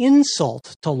an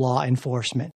insult to law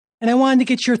enforcement. And I wanted to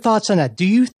get your thoughts on that. Do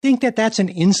you think that that's an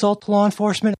insult to law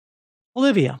enforcement?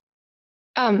 Olivia?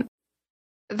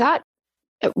 That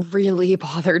really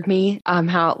bothered me.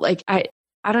 How, like, I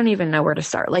don't even know where to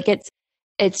start. Like,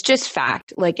 it's just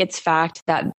fact. Like, it's fact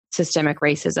that systemic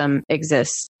racism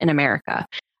exists in America.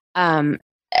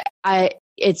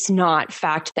 It's not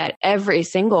fact that every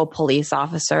single police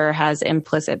officer has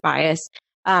implicit bias.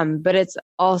 But it's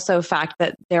also fact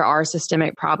that there are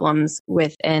systemic problems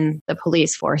within the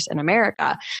police force in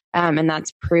America. And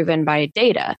that's proven by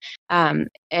data.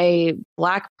 A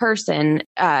Black person,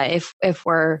 if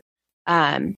we're,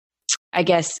 I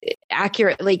guess,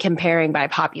 accurately comparing by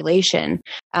population,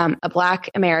 a Black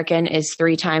American is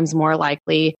 3 times more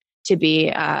likely to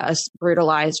be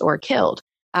brutalized or killed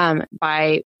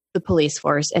by the police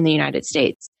force in the United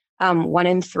States. 1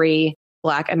 in 3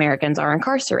 Black Americans are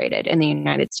incarcerated in the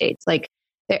United States. Like,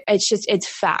 it's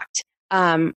fact.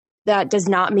 That does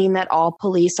not mean that all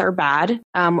police are bad,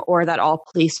 or that all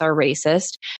police are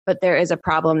racist, but there is a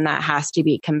problem that has to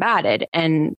be combated.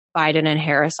 And Biden and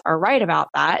Harris are right about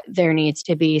that. There needs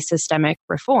to be systemic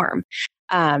reform.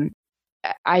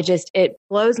 It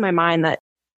blows my mind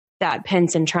that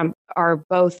Pence and Trump are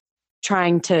both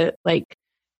trying to, like,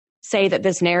 say that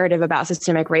this narrative about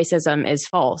systemic racism is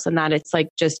false and that it's like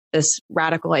just this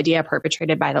radical idea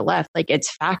perpetrated by the left. Like,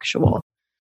 it's factual.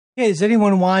 Yeah, does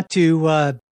anyone want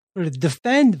to sort of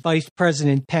defend Vice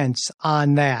President Pence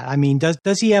on that? I mean,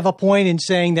 does he have a point in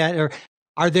saying that, or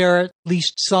are there at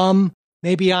least some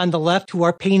maybe on the left who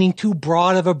are painting too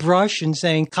broad of a brush and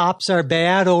saying cops are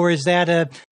bad, or is that a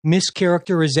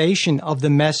mischaracterization of the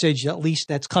message, at least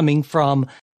that's coming from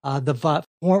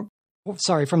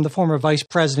from the former Vice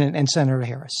President and Senator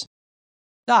Harris?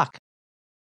 Doc.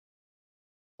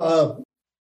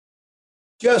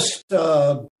 Just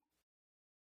to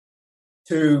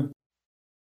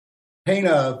paint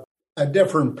a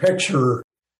different picture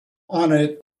on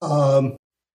it,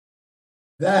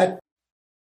 that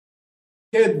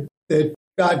kid that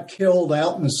got killed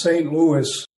out in St.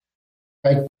 Louis,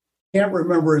 I can't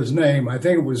remember his name, I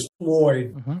think it was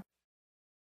Floyd,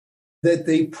 that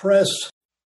the press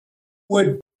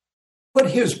would put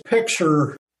his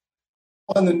picture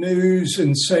on the news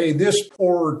and say, this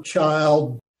poor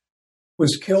child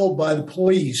was killed by the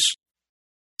police.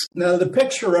 Now, the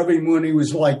picture of him when he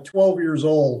was like 12 years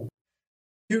old,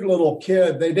 cute little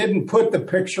kid, they didn't put the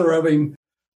picture of him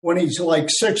when he's like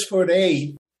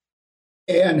 6'8"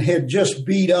 and had just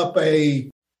beat up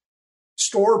a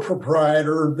store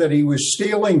proprietor that he was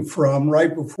stealing from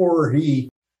right before he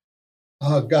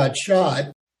got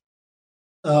shot.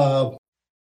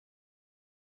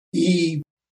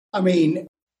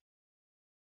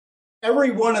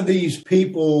 Every one of these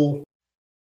people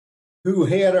who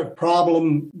had a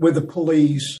problem with the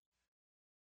police,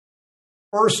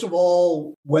 first of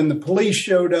all, when the police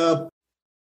showed up,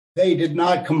 they did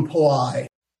not comply.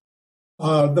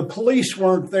 The police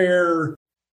weren't there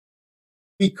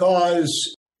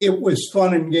because it was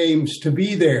fun and games to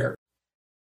be there.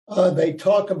 They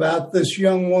talk about this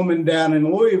young woman down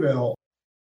in Louisville.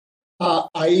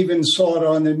 I even saw it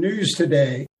on the news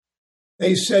today.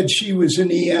 They said she was an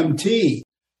EMT.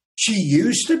 She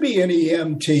used to be an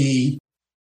EMT.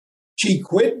 She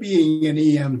quit being an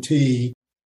EMT.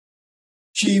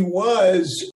 She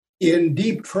was in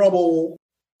deep trouble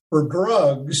for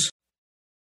drugs.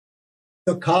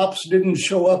 The cops didn't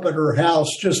show up at her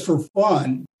house just for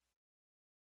fun.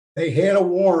 They had a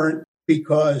warrant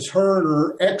because her and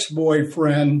her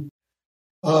ex-boyfriend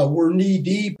were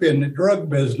knee-deep in the drug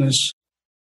business.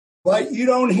 But you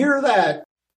don't hear that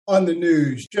on the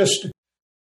news, just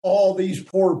all these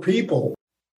poor people.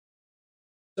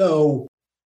 So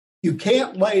you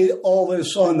can't lay all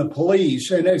this on the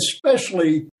police, and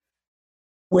especially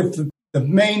with the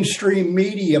mainstream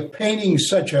media painting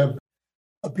such a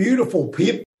beautiful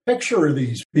picture of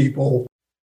these people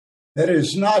that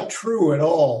is not true at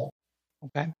all.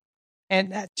 Okay.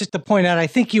 And just to point out, I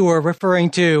think you were referring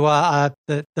to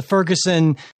the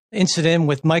Ferguson incident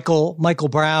with Michael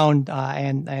Brown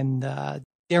and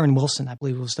Darren Wilson, I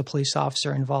believe, was the police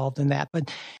officer involved in that.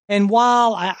 And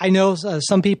while I know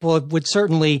some people would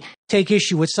certainly take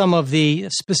issue with some of the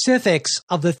specifics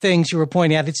of the things you were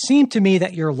pointing out, it seemed to me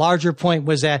that your larger point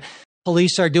was that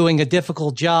police are doing a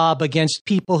difficult job against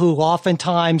people who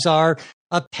oftentimes are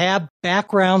have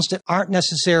backgrounds that aren't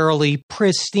necessarily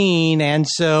pristine. And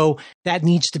so that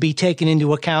needs to be taken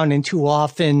into account. And too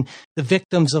often the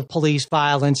victims of police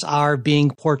violence are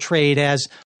being portrayed as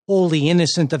wholly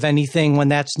innocent of anything when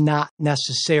that's not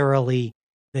necessarily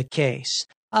the case.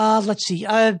 Let's see.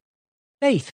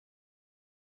 Faith.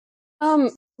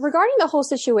 Regarding the whole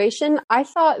situation, I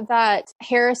thought that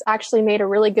Harris actually made a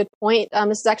really good point.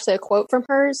 This is actually a quote from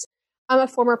hers. I'm a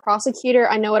former prosecutor.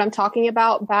 I know what I'm talking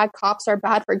about. Bad cops are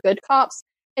bad for good cops.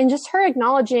 And just her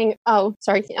acknowledging, let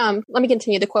me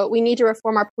continue the quote. We need to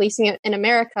reform our policing in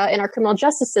America and our criminal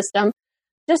justice system.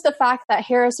 Just the fact that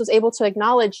Harris was able to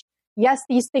acknowledge, yes,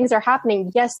 these things are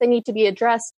happening. Yes, they need to be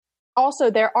addressed. Also,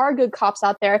 there are good cops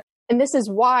out there. And this is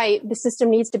why the system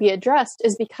needs to be addressed,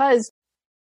 is because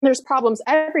there's problems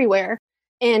everywhere.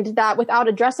 And that without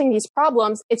addressing these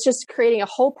problems, it's just creating a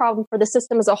whole problem for the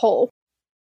system as a whole.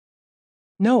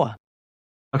 Noah.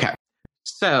 Okay.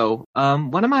 So,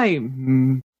 one of my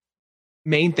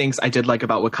main things I did like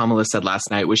about what Kamala said last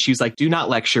night was she was like, do not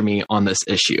lecture me on this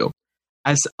issue.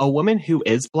 As a woman who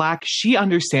is Black, she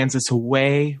understands this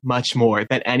way much more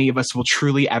than any of us will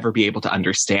truly ever be able to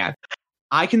understand.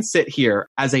 I can sit here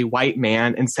as a white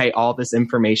man and say all this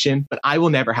information, but I will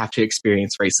never have to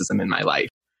experience racism in my life.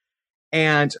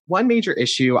 And one major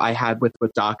issue I had with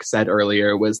what Doc said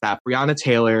earlier was that Breonna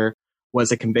Taylor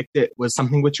was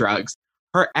something with drugs.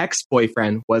 Her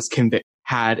ex-boyfriend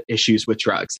had issues with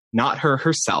drugs, not her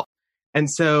herself. And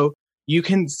so you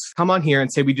can come on here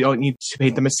and say we don't need to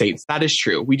paint them as saints. That is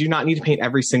true. We do not need to paint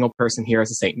every single person here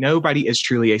as a saint. Nobody is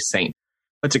truly a saint.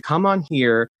 But to come on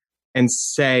here and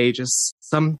say just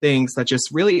some things that just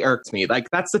really irked me. Like,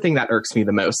 that's the thing that irks me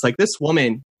the most. Like, this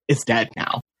woman is dead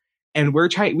now. And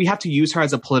we have to use her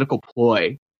as a political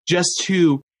ploy just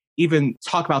to even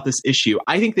talk about this issue.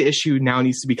 I think the issue now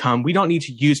needs to become, we don't need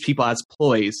to use people as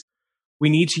ploys. We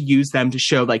need to use them to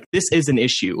show, like, this is an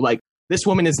issue. Like, this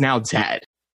woman is now dead.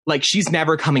 Like, she's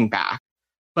never coming back.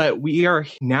 But we are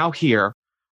now here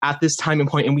at this time and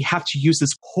point, and we have to use this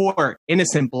poor,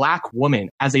 innocent Black woman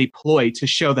as a ploy to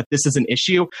show that this is an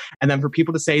issue. And then for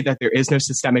people to say that there is no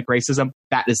systemic racism,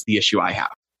 that is the issue I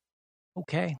have.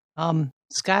 Okay.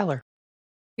 Skylar.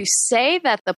 To say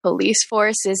that the police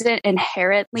force isn't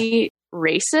inherently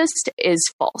racist is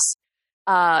false.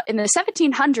 In the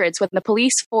 1700s, when the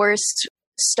police force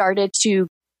started to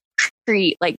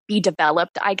be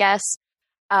developed, I guess,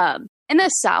 in the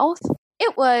South,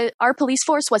 our police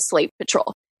force was slave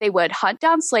patrol. They would hunt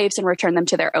down slaves and return them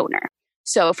to their owner.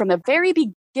 So from the very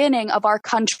beginning of our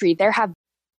country,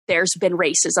 there's been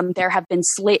racism.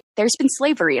 There's been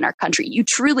slavery in our country. You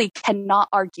truly cannot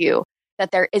argue that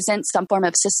there isn't some form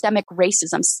of systemic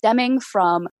racism stemming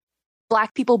from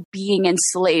Black people being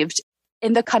enslaved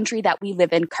in the country that we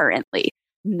live in currently.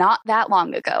 Not that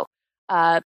long ago.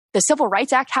 The Civil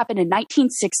Rights Act happened in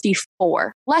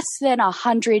 1964, less than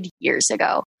 100 years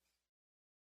ago.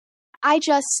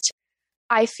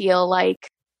 I feel like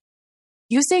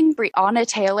using Breonna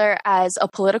Taylor as a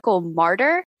political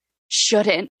martyr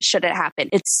shouldn't happen.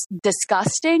 It's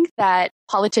disgusting that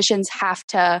politicians have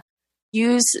to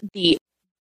use the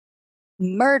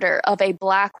murder of a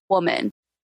Black woman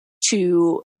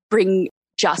to bring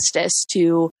justice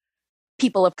to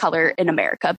people of color in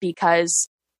America, because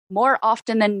more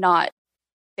often than not,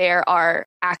 there are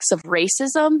acts of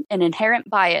racism and inherent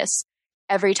bias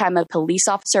every time a police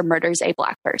officer murders a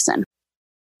Black person.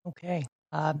 Okay.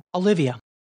 Olivia.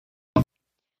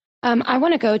 I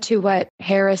want to go to what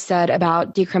Harris said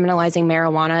about decriminalizing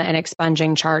marijuana and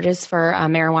expunging charges for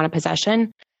marijuana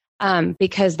possession,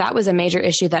 because that was a major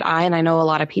issue that I know a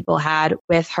lot of people had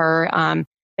with her,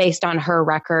 based on her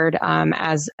record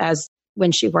as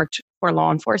when she worked for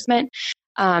law enforcement,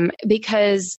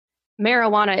 because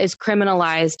marijuana is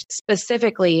criminalized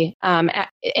specifically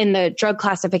in the drug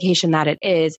classification that it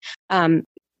is,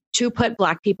 to put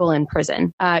Black people in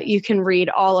prison. You can read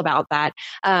all about that.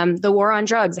 The war on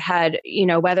drugs had,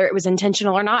 whether it was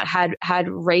intentional or not, had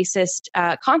racist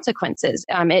consequences.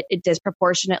 It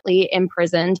disproportionately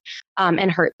imprisoned and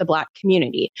hurt the Black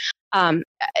community.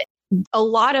 A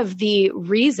lot of the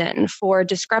reason for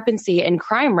discrepancy in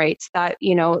crime rates that,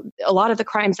 a lot of the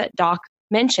crimes that Doc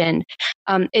mentioned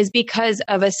is because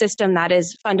of a system that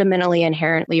is fundamentally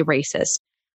inherently racist.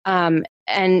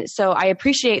 And so I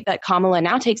appreciate that Kamala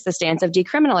now takes the stance of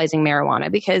decriminalizing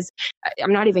marijuana, because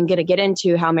I'm not even going to get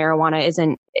into how marijuana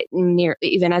isn't near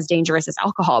even as dangerous as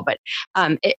alcohol, but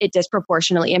it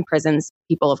disproportionately imprisons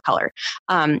people of color.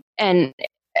 And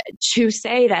to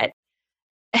say that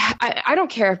I don't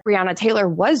care if Breonna Taylor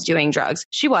was doing drugs.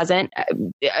 She wasn't.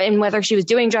 And whether she was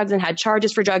doing drugs and had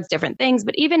charges for drugs, different things.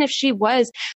 But even if she was,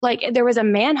 like, there was a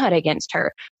manhunt against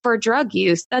her for drug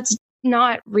use, that's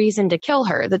not reason to kill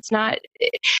her. That's not,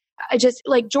 I just,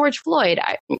 like George Floyd,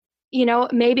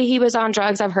 maybe he was on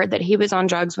drugs. I've heard that he was on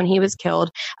drugs when he was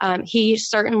killed. He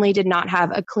certainly did not have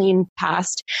a clean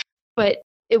past, but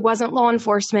it wasn't law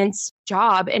enforcement's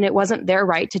job, and it wasn't their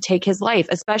right to take his life,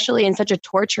 especially in such a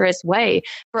torturous way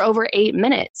for over 8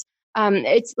 minutes.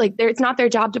 It's like it's not their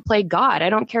job to play God. I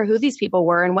don't care who these people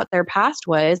were and what their past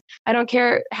was. I don't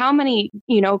care how many,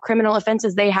 criminal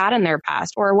offenses they had in their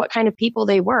past or what kind of people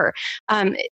they were.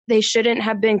 They shouldn't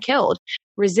have been killed.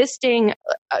 Resisting,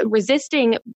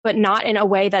 but not in a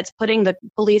way that's putting the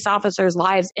police officers'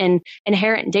 lives in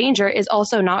inherent danger is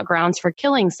also not grounds for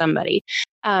killing somebody.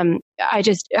 I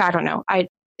don't know. I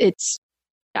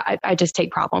just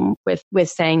take problem with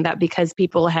saying that because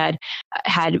people had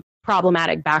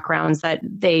problematic backgrounds that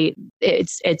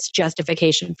it's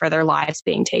justification for their lives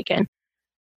being taken.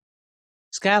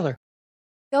 Skylar.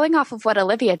 Going off of what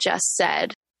Olivia just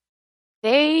said,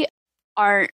 they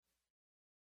aren't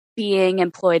being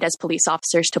employed as police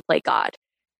officers to play God.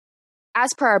 As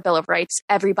per our Bill of Rights,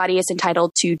 everybody is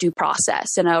entitled to due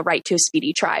process and a right to a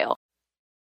speedy trial.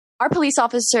 Our police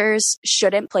officers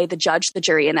shouldn't play the judge, the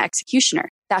jury, and the executioner.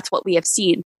 That's what we have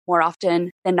seen more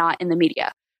often than not in the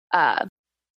media.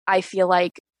 I feel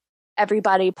like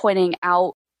everybody pointing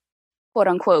out, quote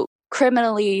unquote,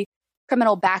 criminal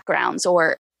backgrounds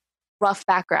or rough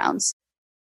backgrounds,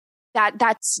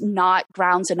 that's not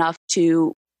grounds enough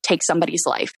to take somebody's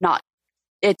life.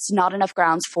 It's not enough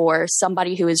grounds for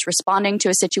somebody who is responding to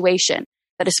a situation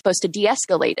that is supposed to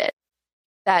de-escalate it,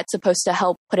 that's supposed to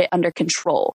help put it under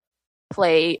control,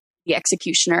 play the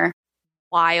executioner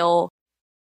while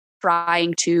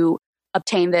trying to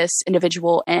obtain this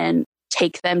individual and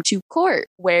take them to court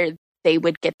where they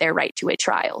would get their right to a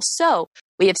trial. So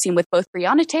we have seen with both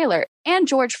Breonna Taylor and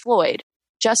George Floyd,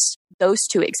 just those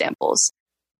two examples,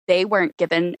 they weren't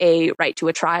given a right to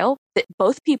a trial.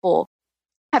 Both people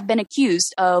have been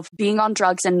accused of being on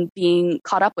drugs and being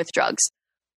caught up with drugs.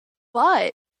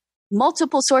 But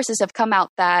multiple sources have come out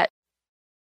that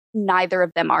neither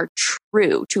of them are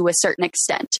true to a certain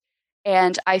extent.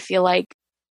 And I feel like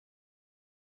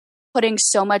putting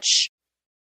so much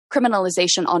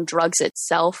criminalization on drugs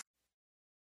itself,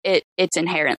 it's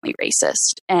inherently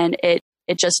racist. And it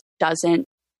just doesn't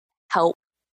help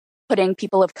putting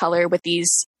people of color with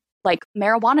these like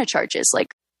marijuana charges.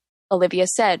 Like Olivia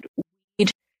said,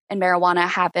 weed and marijuana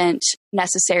haven't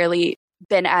necessarily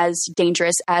been as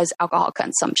dangerous as alcohol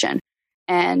consumption.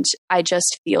 And I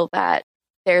just feel that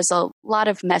there's a lot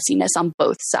of messiness on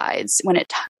both sides when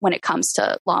it comes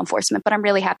to law enforcement. But I'm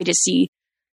really happy to see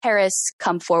Harris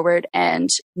come forward and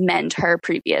mend her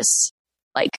previous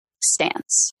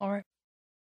stance. All right.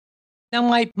 Now,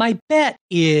 my bet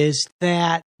is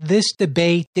that this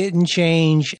debate didn't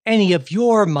change any of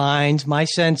your minds. My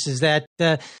sense is that,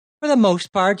 for the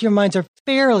most part, your minds are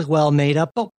fairly well made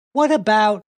up. But what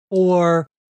about for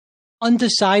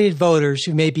undecided voters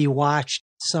who maybe watched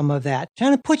some of that?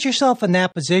 Trying to put yourself in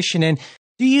that position. And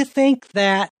do you think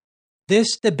that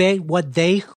this debate, what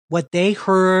they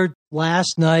heard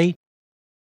last night,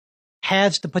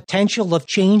 has the potential of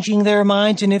changing their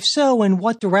minds? And if so, in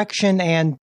what direction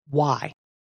and why?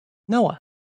 Noah.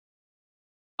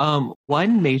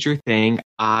 One major thing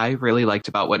I really liked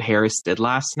about what Harris did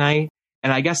last night,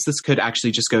 and I guess this could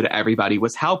actually just go to everybody,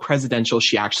 was how presidential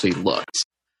she actually looked.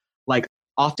 Like,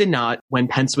 often not, when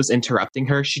Pence was interrupting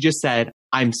her, she just said,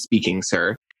 "I'm speaking,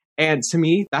 sir." And to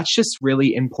me, that's just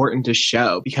really important to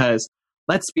show, because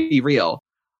let's be real.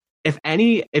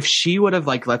 If she would have,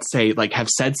 let's say, have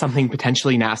said something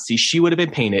potentially nasty, she would have been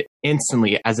painted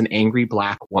instantly as an angry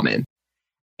Black woman.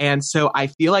 And so I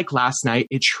feel like last night,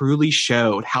 it truly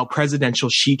showed how presidential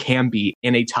she can be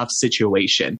in a tough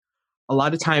situation. A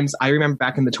lot of times, I remember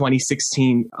back in the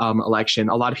 2016 election,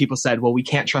 a lot of people said, well, we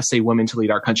can't trust a woman to lead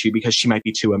our country because she might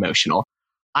be too emotional.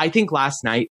 I think last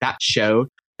night that showed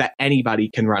that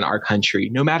anybody can run our country,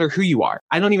 no matter who you are.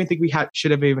 I don't even think we should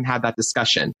have even had that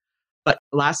discussion. But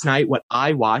last night, what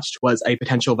I watched was a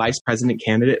potential vice president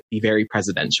candidate be very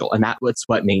presidential. And that was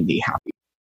what made me happy.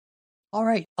 All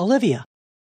right, Olivia.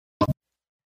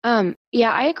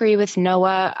 Yeah, I agree with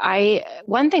Noah.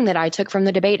 One thing that I took from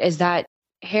the debate is that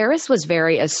Harris was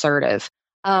very assertive.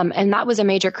 And that was a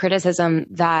major criticism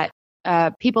that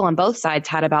people on both sides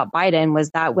had about Biden, was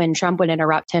that when Trump would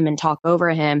interrupt him and talk over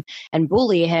him and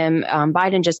bully him,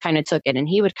 Biden just kind of took it, and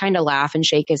he would kind of laugh and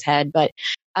shake his head. But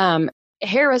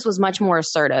Harris was much more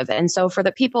assertive. And so for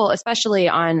the people, especially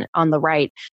on the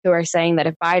right, who are saying that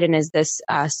if Biden is this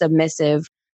submissive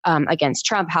against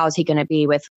Trump, how is he going to be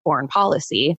with foreign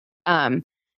policy?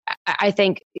 I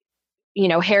think,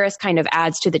 Harris kind of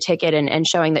adds to the ticket and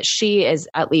showing that she is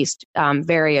at least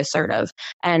very assertive.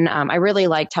 And I really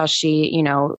liked how she,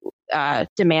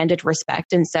 demanded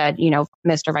respect and said,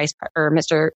 Mr.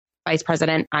 Vice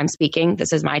President, I'm speaking.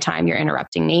 This is my time. You're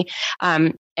interrupting me.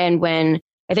 And when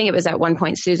I think it was at one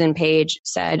point, Susan Page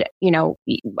said,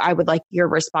 I would like your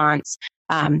response,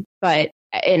 but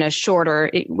in a shorter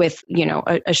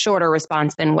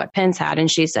response than what Pence had.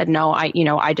 And she said, no,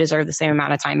 I deserve the same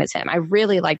amount of time as him. I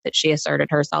really liked that she asserted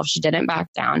herself. She didn't back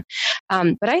down.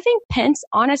 But I think Pence,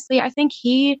 honestly, I think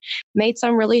he made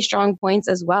some really strong points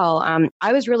as well.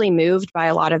 I was really moved by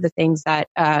a lot of the things that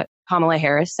Kamala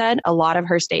Harris said. A lot of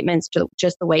her statements,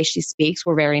 just the way she speaks,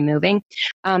 were very moving.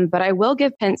 But I will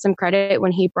give Pence some credit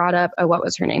when he brought up, what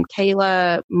was her name?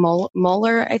 Kayla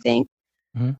Mueller, I think.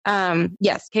 Mm-hmm.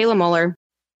 Yes, Kayla Mueller,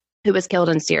 who was killed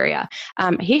in Syria.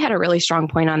 He had a really strong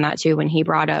point on that too, when he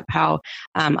brought up how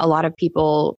a lot of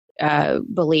people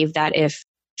believe that if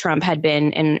Trump had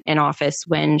been in office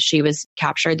when she was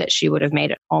captured, that she would have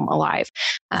made it home alive.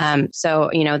 So,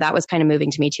 that was kind of moving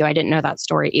to me too. I didn't know that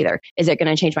story either. Is it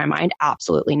going to change my mind?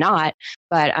 Absolutely not.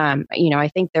 But, I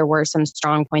think there were some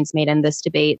strong points made in this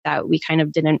debate that we kind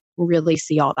of didn't really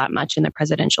see all that much in the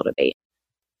presidential debate.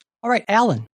 All right,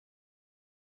 Alan.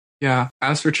 Yeah,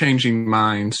 as for changing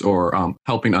minds or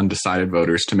helping undecided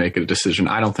voters to make a decision,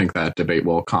 I don't think that debate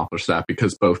will accomplish that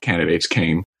because both candidates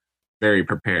came very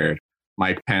prepared.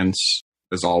 Mike Pence,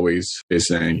 as always,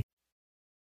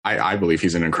 I believe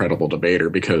he's an incredible debater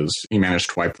because he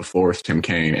managed to wipe the floor with Tim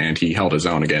Kaine and he held his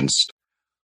own against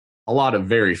a lot of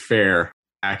very fair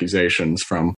accusations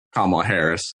from Kamala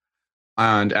Harris.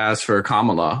 And as for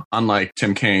Kamala, unlike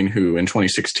Tim Kaine, who in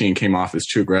 2016 came off as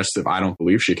too aggressive, I don't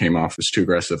believe she came off as too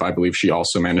aggressive. I believe she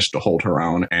also managed to hold her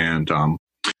own and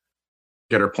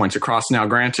get her points across. Now,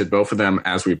 granted, both of them,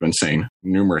 as we've been saying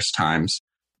numerous times,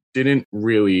 didn't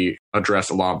really address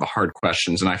a lot of the hard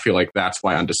questions. And I feel like that's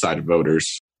why undecided voters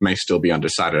may still be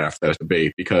undecided after that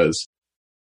debate, because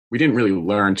we didn't really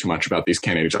learn too much about these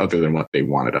candidates other than what they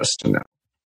wanted us to know.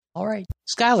 All right.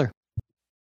 Skylar.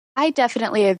 I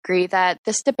definitely agree that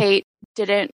this debate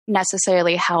didn't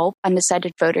necessarily help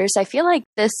undecided voters. I feel like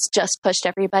this just pushed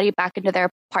everybody back into their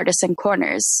partisan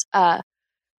corners,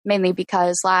 mainly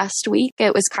because last week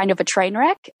it was kind of a train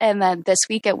wreck. And then this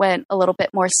week it went a little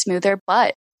bit more smoother.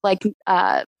 But like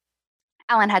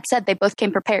Alan had said, they both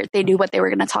came prepared. They knew what they were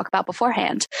going to talk about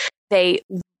beforehand. They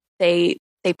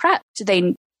prepped.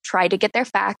 They tried to get their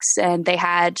facts, and they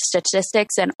had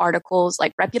statistics and articles,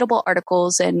 like reputable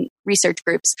articles and research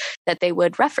groups that they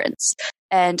would reference.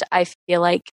 And I feel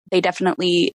like they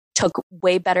definitely took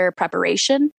way better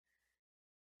preparation.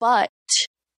 But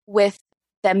with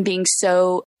them being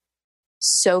so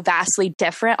vastly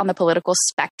different on the political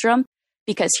spectrum,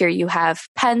 because here you have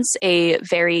Pence, a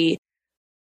very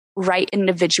right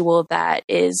individual that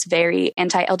is very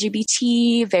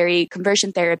anti-LGBT, very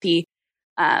conversion therapy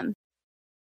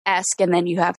esque, and then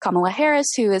you have Kamala Harris,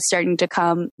 who is starting to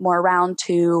come more around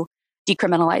to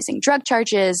decriminalizing drug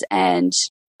charges and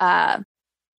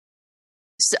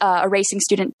erasing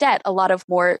student debt, a lot of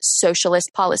more socialist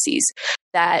policies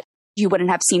that you wouldn't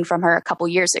have seen from her a couple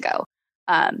years ago.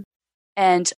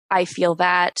 And I feel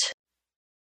that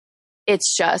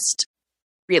it's just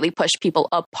really pushed people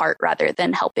apart rather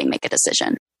than helping make a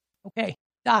decision. Okay.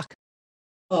 Doc.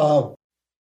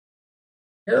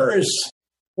 Harris,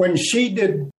 when she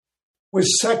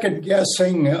was second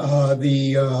guessing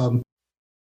the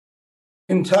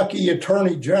Kentucky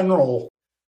Attorney General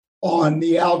on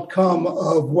the outcome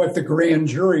of what the grand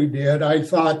jury did, I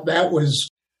thought that was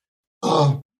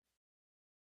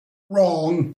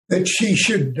wrong, that she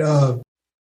should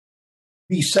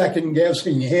be second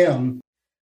guessing him.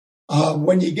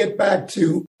 When you get back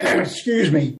to,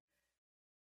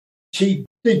 she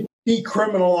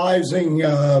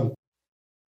decriminalizing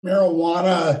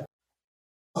marijuana,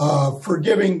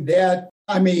 forgiving debt.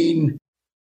 I mean,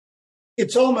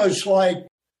 it's almost like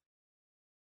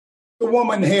the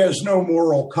woman has no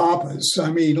moral compass.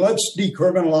 I mean, let's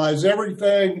decriminalize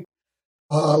everything.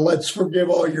 Let's forgive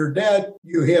all your debt.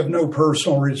 You have no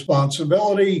personal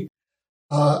responsibility.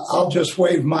 I'll just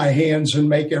wave my hands and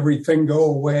make everything go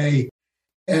away,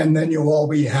 and then you'll all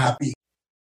be happy.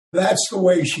 That's the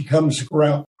way she comes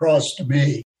across to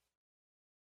me.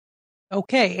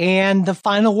 Okay, and the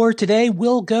final word today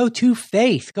will go to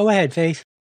Faith. Go ahead, Faith.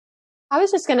 I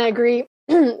was just going to agree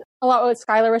a lot with what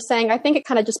Skylar was saying. I think it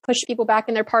kind of just pushed people back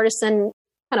in their partisan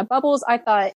kind of bubbles. I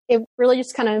thought it really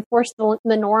just kind of enforced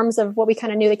the norms of what we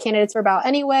kind of knew the candidates were about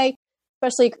anyway,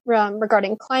 especially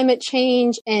regarding climate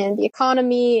change and the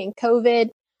economy and COVID.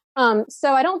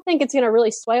 So I don't think it's going to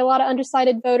really sway a lot of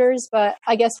undecided voters, but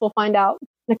I guess we'll find out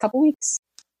in a couple weeks.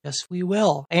 Yes, we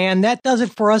will. And that does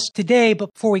it for us today.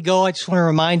 But before we go, I just want to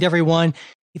remind everyone,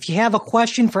 if you have a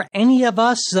question for any of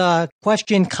us,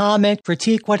 question, comment,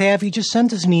 critique, what have you, just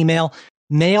send us an email,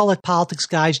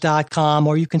 mail@politicsguys.com,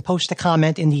 or you can post a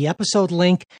comment in the episode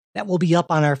link that will be up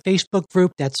on our Facebook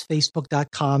group. That's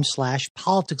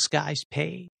facebook.com/politicsguys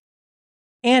page.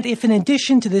 And if in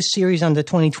addition to this series on the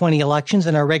 2020 elections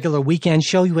and our regular weekend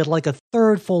show, you would like a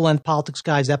third full-length Politics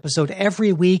Guys episode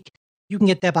every week, you can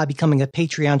get that by becoming a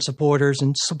Patreon supporter.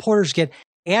 And supporters get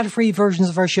ad-free versions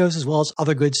of our shows as well as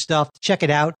other good stuff. Check it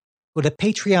out. Go to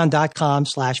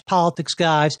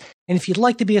patreon.com/politicsguys. And if you'd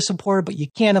like to be a supporter, but you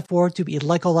can't afford to, but you'd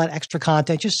like all that extra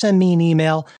content, just send me an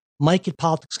email,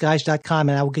 mike@politicsguys.com,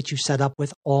 and I will get you set up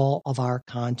with all of our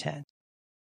content.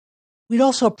 We'd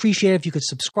also appreciate it if you could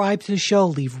subscribe to the show,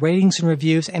 leave ratings and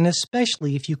reviews, and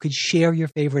especially if you could share your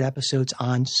favorite episodes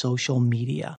on social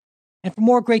media. And for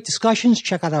more great discussions,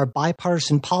 check out our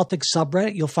Bipartisan Politics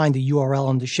subreddit. You'll find the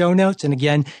URL in the show notes. And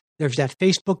again, there's that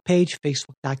Facebook page,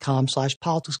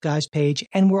 facebook.com/politicsguys page.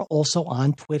 And we're also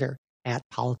on Twitter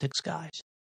 @politicsguys.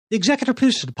 The executive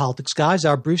producers of the Politics Guys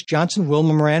are Bruce Johnson,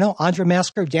 Wilma Morano, Andra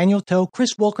Masker, Daniel Toe,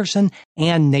 Chris Wilkerson,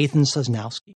 and Nathan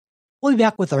Sosnowski. We'll be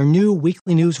back with our new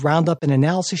weekly news roundup and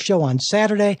analysis show on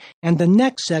Saturday and the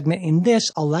next segment in this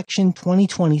Election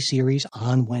 2020 series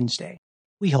on Wednesday.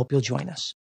 We hope you'll join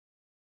us.